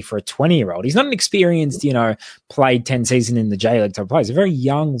quickly for a 20-year-old, he's not an experienced, played 10 seasons in the J-League type player. He's a very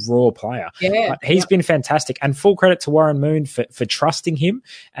young, raw player. Yeah, but he's been fantastic. And full credit to Warren Moon for trusting him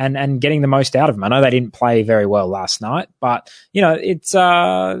and getting the most out of him. I know they didn't play very well last night, but, it's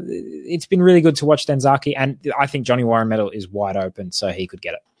been really good to watch Danzaki. And I think Johnny Warren medal is wide open, so he could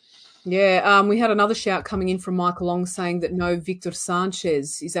get it. Yeah, we had another shout coming in from Michael Long saying that no, Victor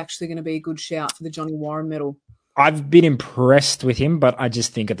Sanchez is actually going to be a good shout for the Johnny Warren medal. I've been impressed with him, but I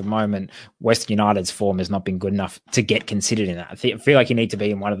just think at the moment Western United's form has not been good enough to get considered in that. I feel like you need to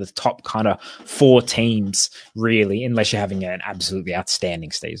be in one of the top kind of 4 teams, really, unless you're having an absolutely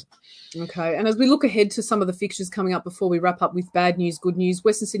outstanding season. Okay, and as we look ahead to some of the fixtures coming up before we wrap up with bad news, good news,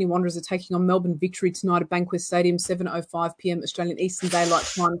 Western Sydney Wanderers are taking on Melbourne Victory tonight at Bankwest Stadium, 7:05pm Australian Eastern Daylight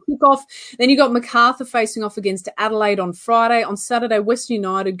Time kickoff. Then you got Macarthur facing off against Adelaide on Friday. On Saturday, Western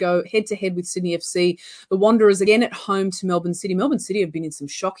United go head-to-head with Sydney FC. The Wanderers again at home to Melbourne City. Melbourne City have been in some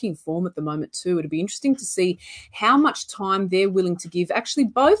shocking form at the moment too. It'll be interesting to see how much time they're willing to give. Actually,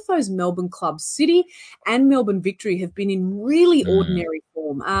 both those Melbourne clubs, City and Melbourne Victory, have been in really ordinary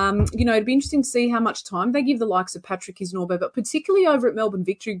form. It'd be interesting to see how much time they give the likes of Patrick Isnorbo, but particularly over at Melbourne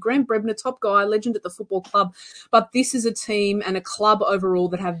Victory, Grant Brebner, top guy, legend at the football club. But this is a team and a club overall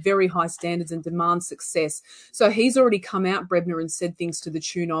that have very high standards and demand success. So he's already come out, Brebner, and said things to the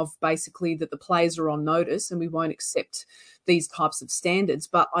tune of basically that the players are on notice and we won't accept these types of standards.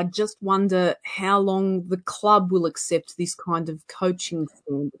 But I just wonder how long the club will accept this kind of coaching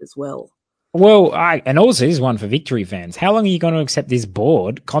standard as well. Well, and also this is one for Victory fans. How long are you going to accept this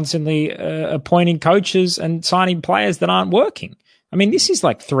board constantly appointing coaches and signing players that aren't working? I mean, this is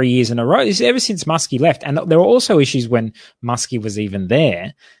like 3 years in a row. This is ever since Muskie left. And there were also issues when Muskie was even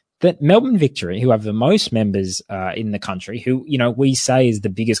there that Melbourne Victory, who have the most members in the country, who, we say is the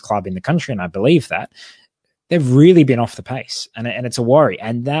biggest club in the country, and I believe that, they've really been off the pace. And it's a worry.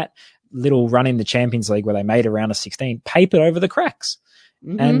 And that little run in the Champions League where they made a round of 16 papered over the cracks.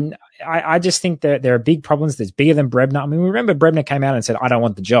 Mm-hmm. And I just think that there are big problems that's bigger than Brebner. I mean, remember Brebner came out and said, I don't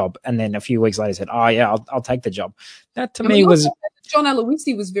want the job. And then a few weeks later said, oh, yeah, I'll take the job. That to me was... John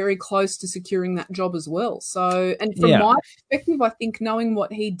Aloisi was very close to securing that job as well. So, and from my perspective, I think knowing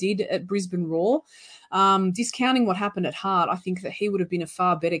what he did at Brisbane Roar, discounting what happened at Hart, I think that he would have been a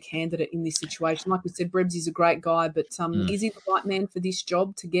far better candidate in this situation. Like we said, Brebs is a great guy, but is he the right man for this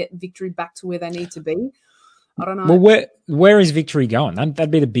job to get Victory back to where they need to be? I don't know. Well, where is Victory going?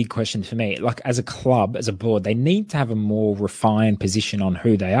 That'd be the big question for me. Like, as a club, as a board, they need to have a more refined position on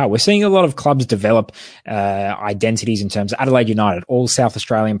who they are. We're seeing a lot of clubs develop identities in terms of Adelaide United, all South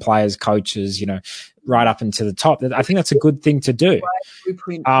Australian players, coaches, right up into the top. I think that's a good thing to do.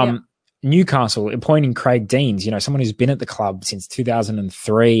 Newcastle appointing Craig Deans, someone who's been at the club since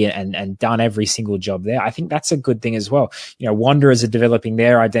 2003 and done every single job there. I think that's a good thing as well. Wanderers are developing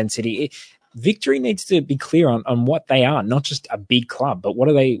their identity. Victory needs to be clear on what they are, not just a big club, but what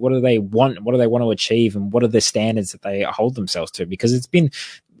do they want? What do they want to achieve? And what are the standards that they hold themselves to? Because it's been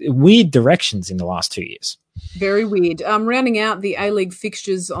weird directions in the last 2 years. Very weird. Rounding out the A-League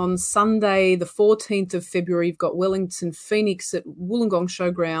fixtures on Sunday, the 14th of February, you've got Wellington Phoenix at Wollongong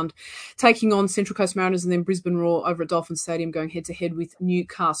Showground taking on Central Coast Mariners, and then Brisbane Roar over at Dolphin Stadium going head-to-head with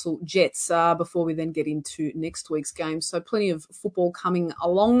Newcastle Jets before we then get into next week's game. So plenty of football coming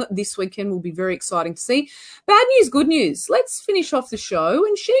along this weekend. Will be very exciting to see. Bad news, good news. Let's finish off the show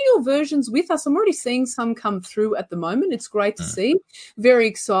and share your versions with us. I'm already seeing some come through at the moment. It's great to see. Very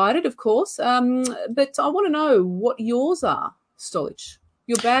excited, of course. But I want to know what yours are, Stolich.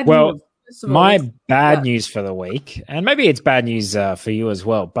 Your bad news. My bad news for the week, and maybe it's bad news for you as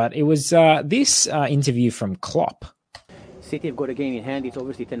well, but it was this interview from Klopp. City have got a game in hand. It's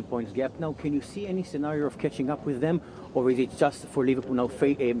obviously 10 points gap now. Can you see any scenario of catching up with them, or is it just for Liverpool now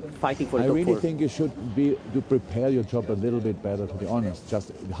fighting for the top four? I really think you should to prepare your job a little bit better, to be honest.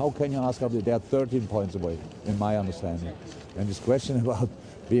 Just how can you ask up? They are 13 points away, in my understanding. And this question about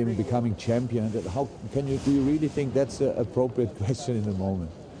becoming champion, how can you? Do you really think that's an appropriate question in the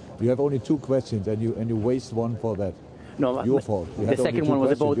moment? You have only 2 questions, and you waste one for that. No, your fault. The second one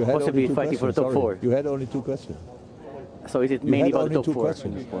was about possibly fighting for the top 4. You had only 2 questions. So is it mainly about the top 4?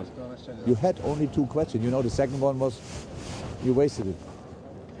 You had only 2 questions. The second one was you wasted it.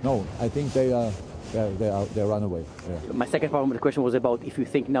 No, I think they're runaway. Yeah. My second part of the question was about if you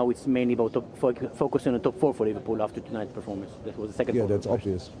think now it's mainly about focusing on the top 4 for Liverpool after tonight's performance. That was the second part. Yeah, that's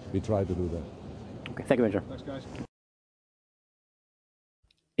obvious. We try to do that. Okay, thank you, Major. Thanks, guys.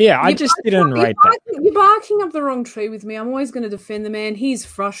 Yeah, I just didn't rate that. You're barking up the wrong tree with me. I'm always going to defend the man. He's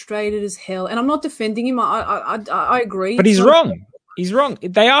frustrated as hell. And I'm not defending him. I agree. But he's wrong. He's wrong.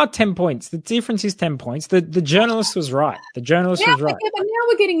 They are 10 points. The difference is 10 points. The journalist was right. The journalist was right. Yeah, but now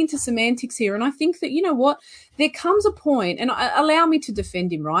we're getting into semantics here. And I think that, you know what? There comes a point, and allow me to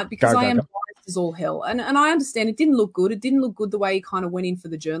defend him, right? Because I am biased as all hell. And I understand it didn't look good. It didn't look good the way he kind of went in for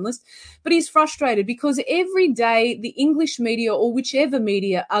the journalist. But he's frustrated because every day the English media or whichever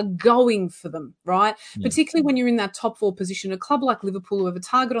media are going for them, right? Yeah. Particularly when you're in that top 4 position. A club like Liverpool, who have a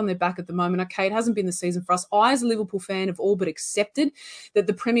target on their back at the moment, okay, it hasn't been the season for us. I, as a Liverpool fan, have all but accepted that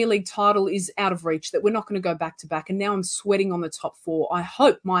the Premier League title is out of reach, that we're not going to go back to back. And now I'm sweating on the top 4. I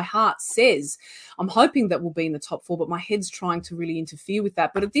hope, my heart says, I'm hoping that we'll be in the top 4, but my head's trying to really interfere with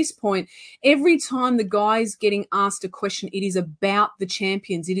that. But at this point, every time the guy's getting asked a question, it is about the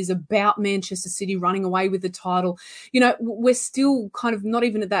champions. It is about Manchester City running away with the title. You know, we're still kind of not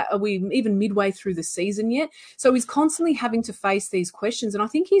even at that. Are we even midway through the season yet? So he's constantly having to face these questions, and I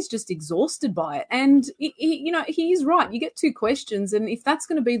think he's just exhausted by it. And he is right. You get 2 questions, and if that's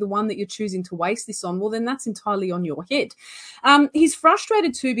going to be the one that you're choosing to waste this on, well, then that's entirely on your head. He's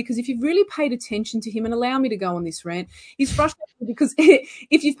frustrated too because if you've really paid attention to him, and allow me to go on this rant, he's frustrated because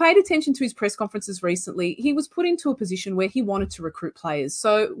if you've paid attention to his press conferences recently, he was put into a position where he wanted to recruit players.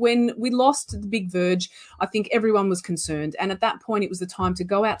 So when we lost the big Verge, I think everyone was concerned. And at that point, it was the time to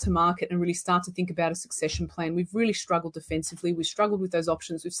go out to market and really start to think about a succession plan. We've really struggled defensively. We've struggled with those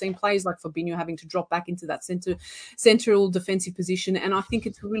options. We've seen players like Fabinho having to drop back into that central defensive position. And I think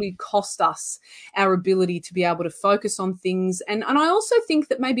it's really cost us our ability to be able to focus on things. And I also think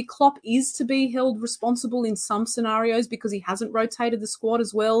that maybe Klopp is to be held responsible in some scenarios because he hasn't rotated the squad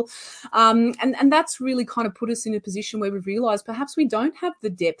as well. And that's really kind of put us in a position where we've realised perhaps we don't have the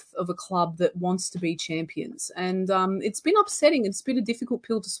depth of a club that wants to be champions. And it's been upsetting. It's been a difficult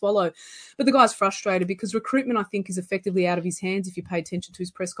pill to swallow. But the guy's frustrated because recruitment, I think, is effectively out of his hands. If you pay attention to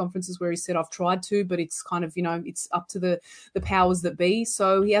his press conferences where he said, I've tried to, but it's kind of, it's up to the powers that be.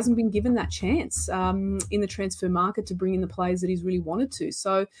 So he hasn't been given that chance in the transfer market to bring in the players that he's really wanted to.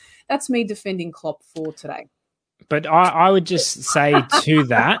 So that's me defending Klopp for today. But I would just say to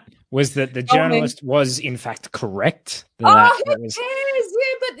that was that the journalist was in fact correct.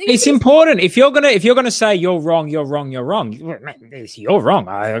 It's important. If you're gonna say you're wrong. You're wrong. You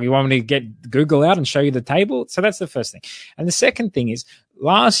want me to get Google out and show you the table? So that's the first thing. And the second thing is,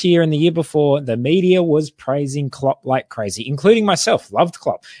 last year and the year before, the media was praising Klopp like crazy, including myself. Loved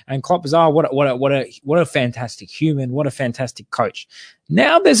Klopp, and Klopp was what a fantastic human, what a fantastic coach.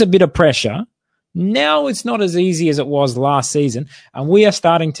 Now there's a bit of pressure. Now it's not as easy as it was last season, and we are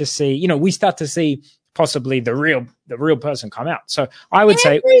starting to see. We start to see possibly the real person come out. So I would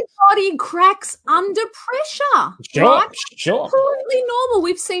say everybody cracks under pressure. Sure, right? sure. Completely normal.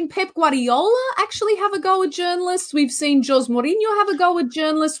 We've seen Pep Guardiola actually have a go at journalists. We've seen Jose Mourinho have a go at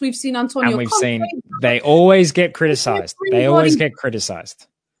journalists. We've seen Antonio. And we've seen they always get criticised. They always get criticised.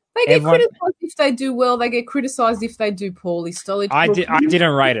 They get criticised if they do well. They get criticised if they do poorly. I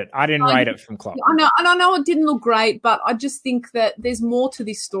didn't rate it. I didn't rate it from Klopp. I know it didn't look great, but I just think that there's more to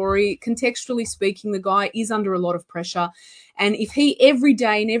this story. Contextually speaking, the guy is under a lot of pressure. And if he every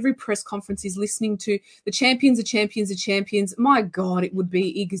day in every press conference is listening to the champions are champions are champions, my God, it would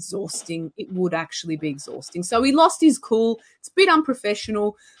be exhausting. It would actually be exhausting. So he lost his cool. It's a bit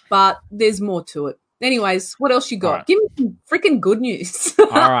unprofessional, but there's more to it. Anyways, what else you got? Right. Give me some freaking good news. All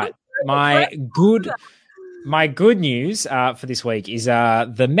right. My good news for this week is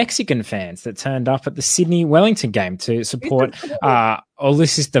the Mexican fans that turned up at the Sydney-Wellington game to support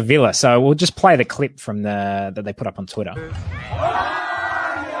Ulises Davila. So we'll just play the clip from that they put up on Twitter.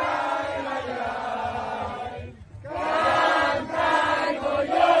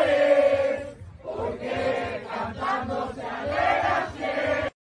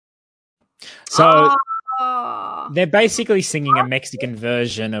 So they're basically singing a Mexican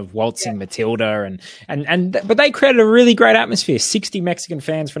version of Waltzing Matilda, but they created a really great atmosphere. 60 Mexican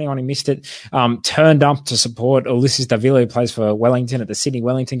fans, for anyone who missed it, turned up to support Ulises Davila, who plays for Wellington at the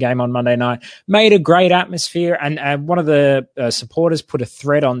Sydney-Wellington game on Monday night. Made a great atmosphere, and one of the supporters put a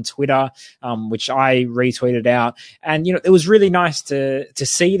thread on Twitter, which I retweeted out, and it was really nice to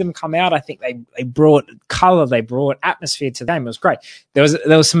see them come out. I think they brought colour, they brought atmosphere to the game. It was great. There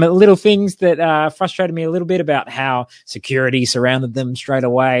was some little things that frustrated me a little bit about how security surrounded them straight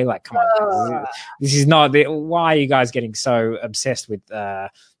away. Like, come on, this is not. Why are you guys getting so obsessed with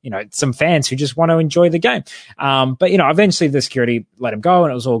some fans who just want to enjoy the game? But eventually the security let them go,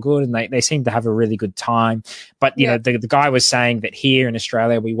 and it was all good, and they seemed to have a really good time. But the guy was saying that here in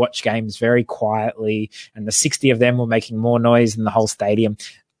Australia we watch games very quietly, and the 60 of them were making more noise than the whole stadium.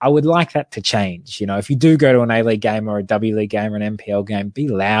 I would like that to change. You know, if you do go to an A-League game or a W-League game or an NPL game, be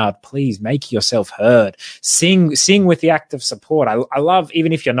loud, please. Make yourself heard. Sing with the active support. I love,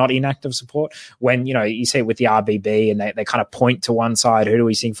 even if you're not in active support, when, you know, you see it with the RBB and they kind of point to one side, who do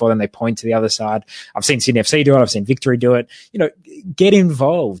we sing for? Then they point to the other side. I've seen Sydney FC do it. I've seen Victory do it. You know, get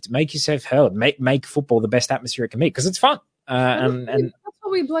involved. Make yourself heard. Make football the best atmosphere it can be, because it's fun. And that's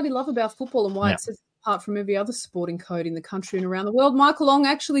what we bloody love about football and why it sets apart from every other sporting code in the country and around the world. Michael Long,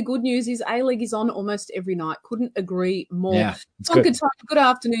 actually good news is A-League is on almost every night. Couldn't agree more. Yeah, Tonka, good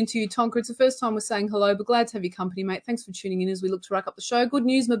afternoon to you, Tonka. It's the first time we're saying hello, but glad to have your company, mate. Thanks for tuning in as we look to wrap up the show. Good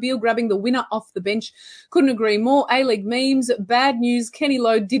news, Mobile grabbing the winner off the bench. Couldn't agree more. A-League memes. Bad news, Kenny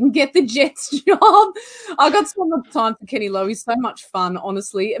Lowe didn't get the Jets job. I got so much time for Kenny Lowe. He's so much fun,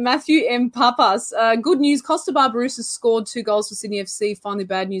 honestly. Matthew M. Papas. Good news, Costa Barbarouses scored 2 goals for Sydney FC. Finally,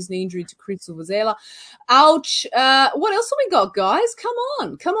 bad news, knee injury to Chris Silvazela. Ouch. What else have we got, guys? Come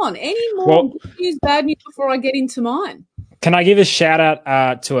on. Any more good news, bad news before I get into mine? Can I give a shout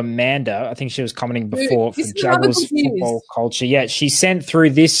out to Amanda? I think she was commenting before for Juggles Football Culture. Yeah, she sent through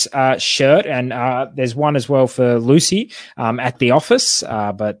this shirt, and there's one as well for Lucy at the office,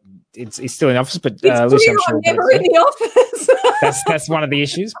 but it's still in the office. But Lucy, I'm sure never in the office. That's one of the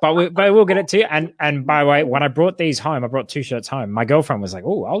issues, but we'll get it to you. And by the way, when I brought these home, I brought 2 shirts home. My girlfriend was like,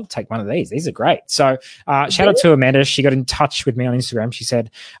 "Oh, I'll take one of these. These are great." So shout out to Amanda. She got in touch with me on Instagram. She said,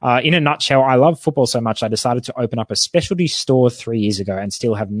 in a nutshell, I love football so much I decided to open up a specialty store 3 years ago and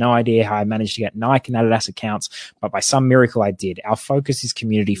still have no idea how I managed to get Nike and Adidas accounts, but by some miracle I did. Our focus is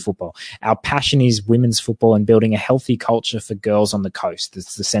community football. Our passion is women's football and building a healthy culture for girls on the coast.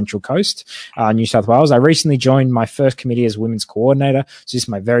 It's the Central Coast, New South Wales. I recently joined my first committee as women's coordinator. So this is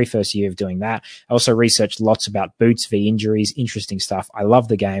my very first year of doing that. I also researched lots about boots v injuries, interesting stuff. I love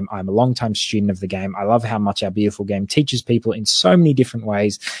the game. I'm a long-time student of the game. I love how much our beautiful game teaches people in so many different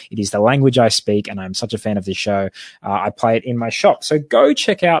ways. It is the language I speak, and I'm such a fan of the show. I play it in my shop. So go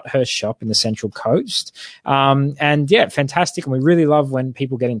check out her shop in the Central Coast. And yeah, fantastic. And we really love when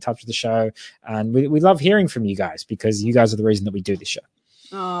people get in touch with the show. And we love hearing from you guys, because you guys are the reason that we do this show.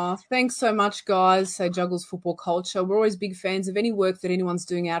 Oh, thanks so much, guys. Say Juggles Football Culture. We're always big fans of any work that anyone's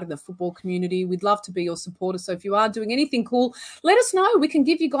doing out in the football community. We'd love to be your supporters. So if you are doing anything cool, let us know. We can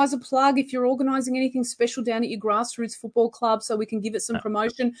give you guys a plug. If you're organising anything special down at your grassroots football club so we can give it some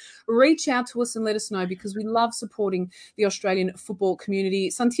promotion, reach out to us and let us know, because we love supporting the Australian football community.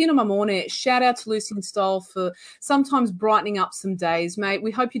 Santino Mamone, shout out to Lucy and Stoll for sometimes brightening up some days, mate.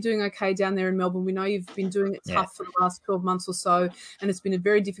 We hope you're doing okay down there in Melbourne. We know you've been doing it tough for the last 12 months or so, and it's been a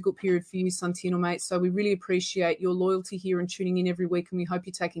very difficult period for you, Santino, mate. So we really appreciate your loyalty here and tuning in every week, and we hope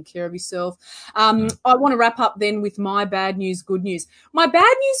you're taking care of yourself. I want to wrap up then with my bad news, good news. My bad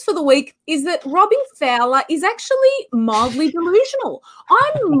news for the week is that Robbie Fowler is actually mildly delusional.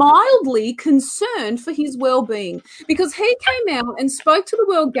 I'm mildly concerned for his well-being, because he came out and spoke to the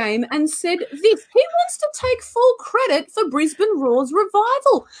World Game and said this. He wants to take full credit for Brisbane Raw's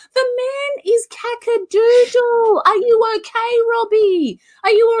revival. The man is cack-a-doodle. Are you okay, Robbie? Are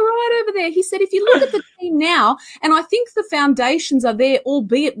you all right over there? He said, if you look at the team now, and I think the foundations are there,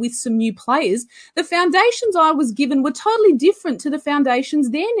 albeit with some new players, the foundations I was given were totally different to the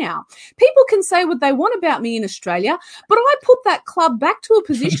foundations there now. People can say what they want about me in Australia, but I put that club back to a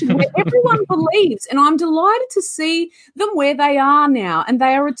position where everyone believes, and I'm delighted to see them where they are now. And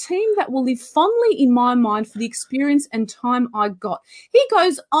they are a team that will live fondly in my mind for the experience and time I got. He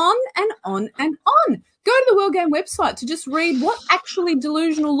goes on and on and on. Go to the World Game website to just read what actually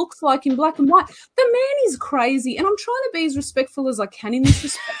delusional looks like in black and white. The man is crazy, and I'm trying to be as respectful as I can in this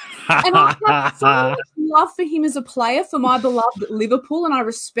respect. And I have so much love for him as a player, for my beloved Liverpool, and I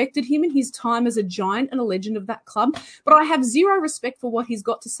respected him in his time as a giant and a legend of that club. But I have zero respect for what he's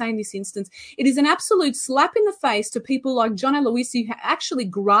got to say in this instance. It is an absolute slap in the face to people like John Aloisi, who actually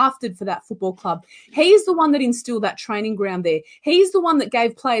grafted for that football club. He is the one that instilled that training ground there. He's the one that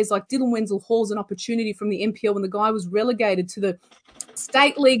gave players like Dylan Wenzel-Halls an opportunity from the NPL when the guy was relegated to the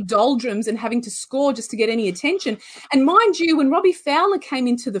State League doldrums and having to score just to get any attention. And mind you, when Robbie Fowler came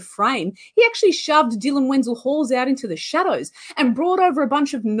into the frame, he actually shoved Dylan Wenzel-Halls out into the shadows and brought over a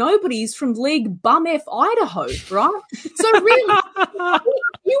bunch of nobodies from League Bum F Idaho, right? So really,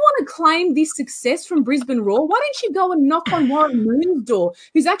 you want to claim this success from Brisbane Raw, why don't you go and knock on Warren Moon's door,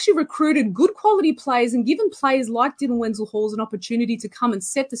 who's actually recruited good quality players and given players like Dylan Wenzel-Halls an opportunity to come and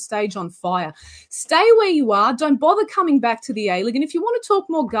set the stage on fire. Stay where you are. Don't bother coming back to the A-League. And if you want to talk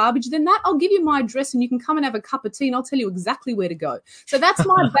more garbage than that, I'll give you my address and you can come and have a cup of tea and I'll tell you exactly where to go. So that's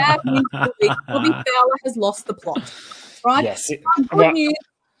my bad news for the week. Robbie Fowler has lost the plot, right? Yes. Good news.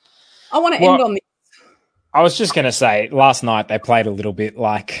 I want to end on this. I was just going to say, last night they played a little bit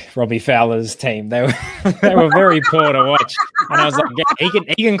like Robbie Fowler's team. They were very poor to watch, and I was like,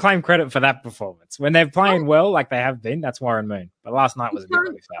 yeah, he can claim credit for that performance when they're playing well, like they have been. That's Warren Moon, but last night was a bit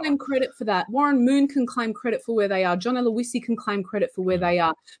Robbie Fowler. Claim credit for that. Warren Moon can claim credit for where they are. John Aloisi can claim credit for where they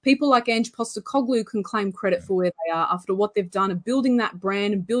are. People like Ange Postecoglou can claim credit for where they are after what they've done and building that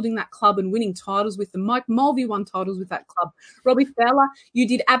brand and building that club and winning titles with them. Mike Mulvey won titles with that club. Robbie Fowler, you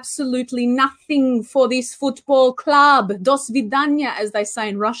did absolutely nothing for this football club. Dos vidanya, as they say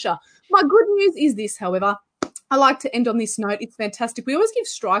in Russia. My good news is this, however. I like to end on this note. It's fantastic. We always give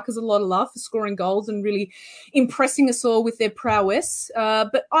strikers a lot of love for scoring goals and really impressing us all with their prowess.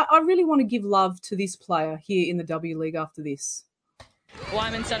 But I really want to give love to this player here in the W League after this.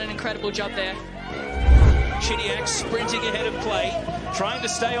 Wyman's done an incredible job there. Chidiac sprinting ahead of play, trying to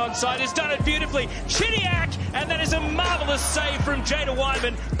stay onside, has done it beautifully. Chidiac, and that is a marvellous save from Jada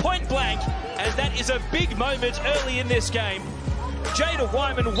Wyman, point blank, and that is a big moment early in this game. Jada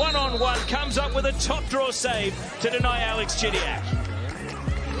Wyman, one-on-one, comes up with a top draw save to deny Alex Chidiac.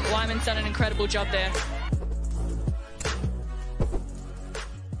 Wyman's done an incredible job there.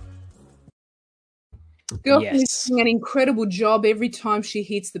 Girl is doing an incredible job every time she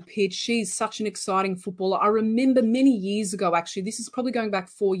hits the pitch. She's such an exciting footballer. I remember many years ago, actually, this is probably going back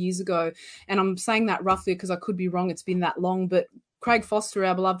 4 years ago, and I'm saying that roughly because I could be wrong. It's been that long, but Craig Foster,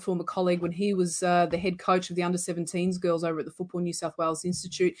 our beloved former colleague, when he was the head coach of the under-17s girls over at the Football New South Wales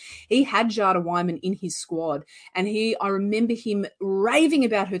Institute, he had Jada Wyman in his squad. And I remember him raving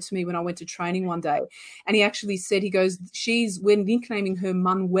about her to me when I went to training one day. And he actually said, he goes, we're nicknaming her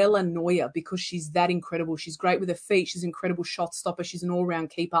Manuela Neuer because she's that incredible. She's great with her feet. She's an incredible shot stopper. She's an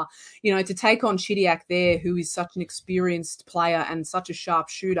all-round keeper. You know, to take on Chidiac there, who is such an experienced player and such a sharp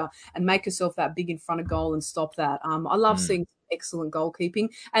shooter, and make herself that big in front of goal and stop that. I love seeing excellent goalkeeping.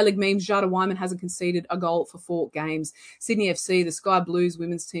 A-League memes, Jada Wyman hasn't conceded a goal for 4 games. Sydney FC, the Sky Blues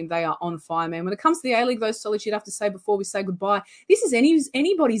women's team, they are on fire, man. When it comes to the A-League, though, Solid, you'd have to say before we say goodbye, this is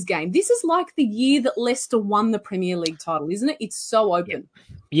anybody's game. This is like the year that Leicester won the Premier League title, isn't it? It's so open.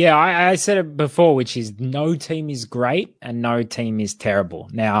 Yeah, I said it before, which is no team is great and no team is terrible.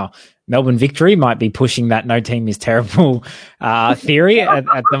 Now, Melbourne Victory might be pushing that no team is terrible theory at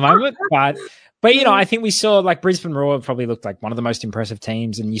the moment, But, you know, I think we saw like Brisbane Roar probably looked like one of the most impressive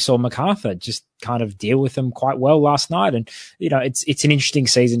teams, and you saw MacArthur just kind of deal with them quite well last night. And, you know, it's an interesting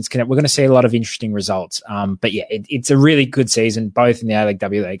season. We're going to see a lot of interesting results. But yeah, it's a really good season, both in the A-League,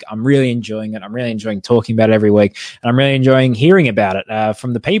 W League. I'm really enjoying it. I'm really enjoying talking about it every week, and I'm really enjoying hearing about it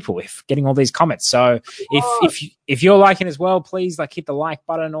from the people, getting all these comments. So if you're liking as well, please hit the like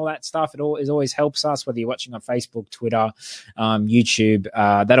button and all that stuff. It always helps us, whether you're watching on Facebook, Twitter, YouTube,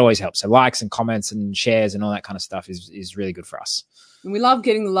 that always helps. So likes and comments and shares and all that kind of stuff is really good for us. And we love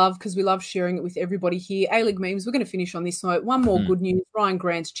getting the love because we love sharing it with everybody here. A-League memes, we're going to finish on this note. One more good news. Ryan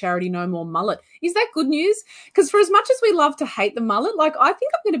Grant's charity, No More Mullet. Is that good news? Because for as much as we love to hate the mullet, I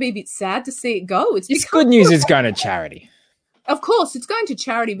think I'm going to be a bit sad to see it go. It's good news it's going to charity. Of course, it's going to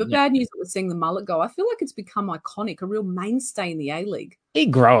charity, but bad news that we're seeing the mullet go. I feel like it's become iconic, a real mainstay in the A-League.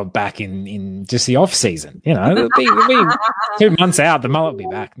 He'd grow it back in just the off season. You know, it'll be 2 months out, the mullet will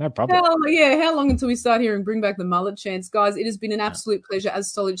be back. No problem. How long until we start here and bring back the mullet chance? Guys, it has been an absolute pleasure. As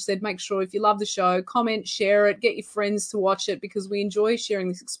Stolich said, make sure if you love the show, comment, share it, get your friends to watch it because we enjoy sharing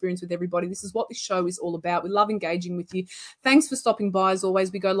this experience with everybody. This is what this show is all about. We love engaging with you. Thanks for stopping by. As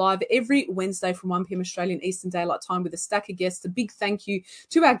always, we go live every Wednesday from 1 p.m. Australian Eastern Daylight Time with a stack of guests. A big thank you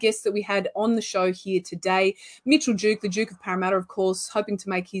to our guests that we had on the show here today. Mitchell Duke, the Duke of Parramatta, of course, hoping to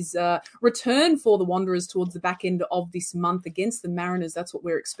make his return for the Wanderers towards the back end of this month against the Mariners. That's what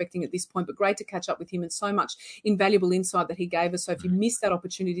we're expecting at this point, but great to catch up with him and so much invaluable insight that he gave us. So if you missed that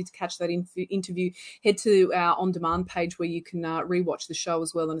opportunity to catch that interview, head to our on-demand page where you can rewatch the show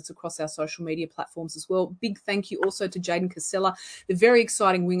as well, and it's across our social media platforms as well. Big thank you also to Jaden Casella, the very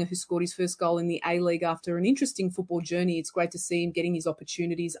exciting winger who scored his first goal in the A-League after an interesting football journey. It's great to see him getting his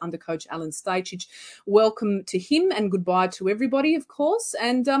opportunities under coach Alan Stajcic. Welcome to him and goodbye to everybody, of course.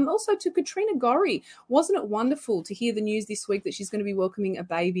 And also to Katrina Gorry. Wasn't it wonderful to hear the news this week that she's going to be welcoming a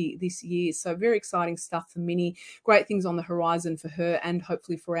baby this year? So very exciting stuff for Minnie. Great things on the horizon for her and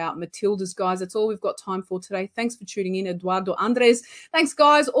hopefully for our Matildas, guys. That's all we've got time for today. Thanks for tuning in, Eduardo Andres. Thanks,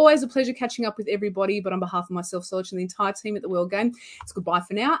 guys. Always a pleasure catching up with everybody. But on behalf of myself, Solich, and the entire team at the World Game, it's goodbye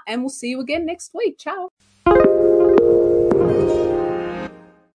for now, and we'll see you again next week. Ciao.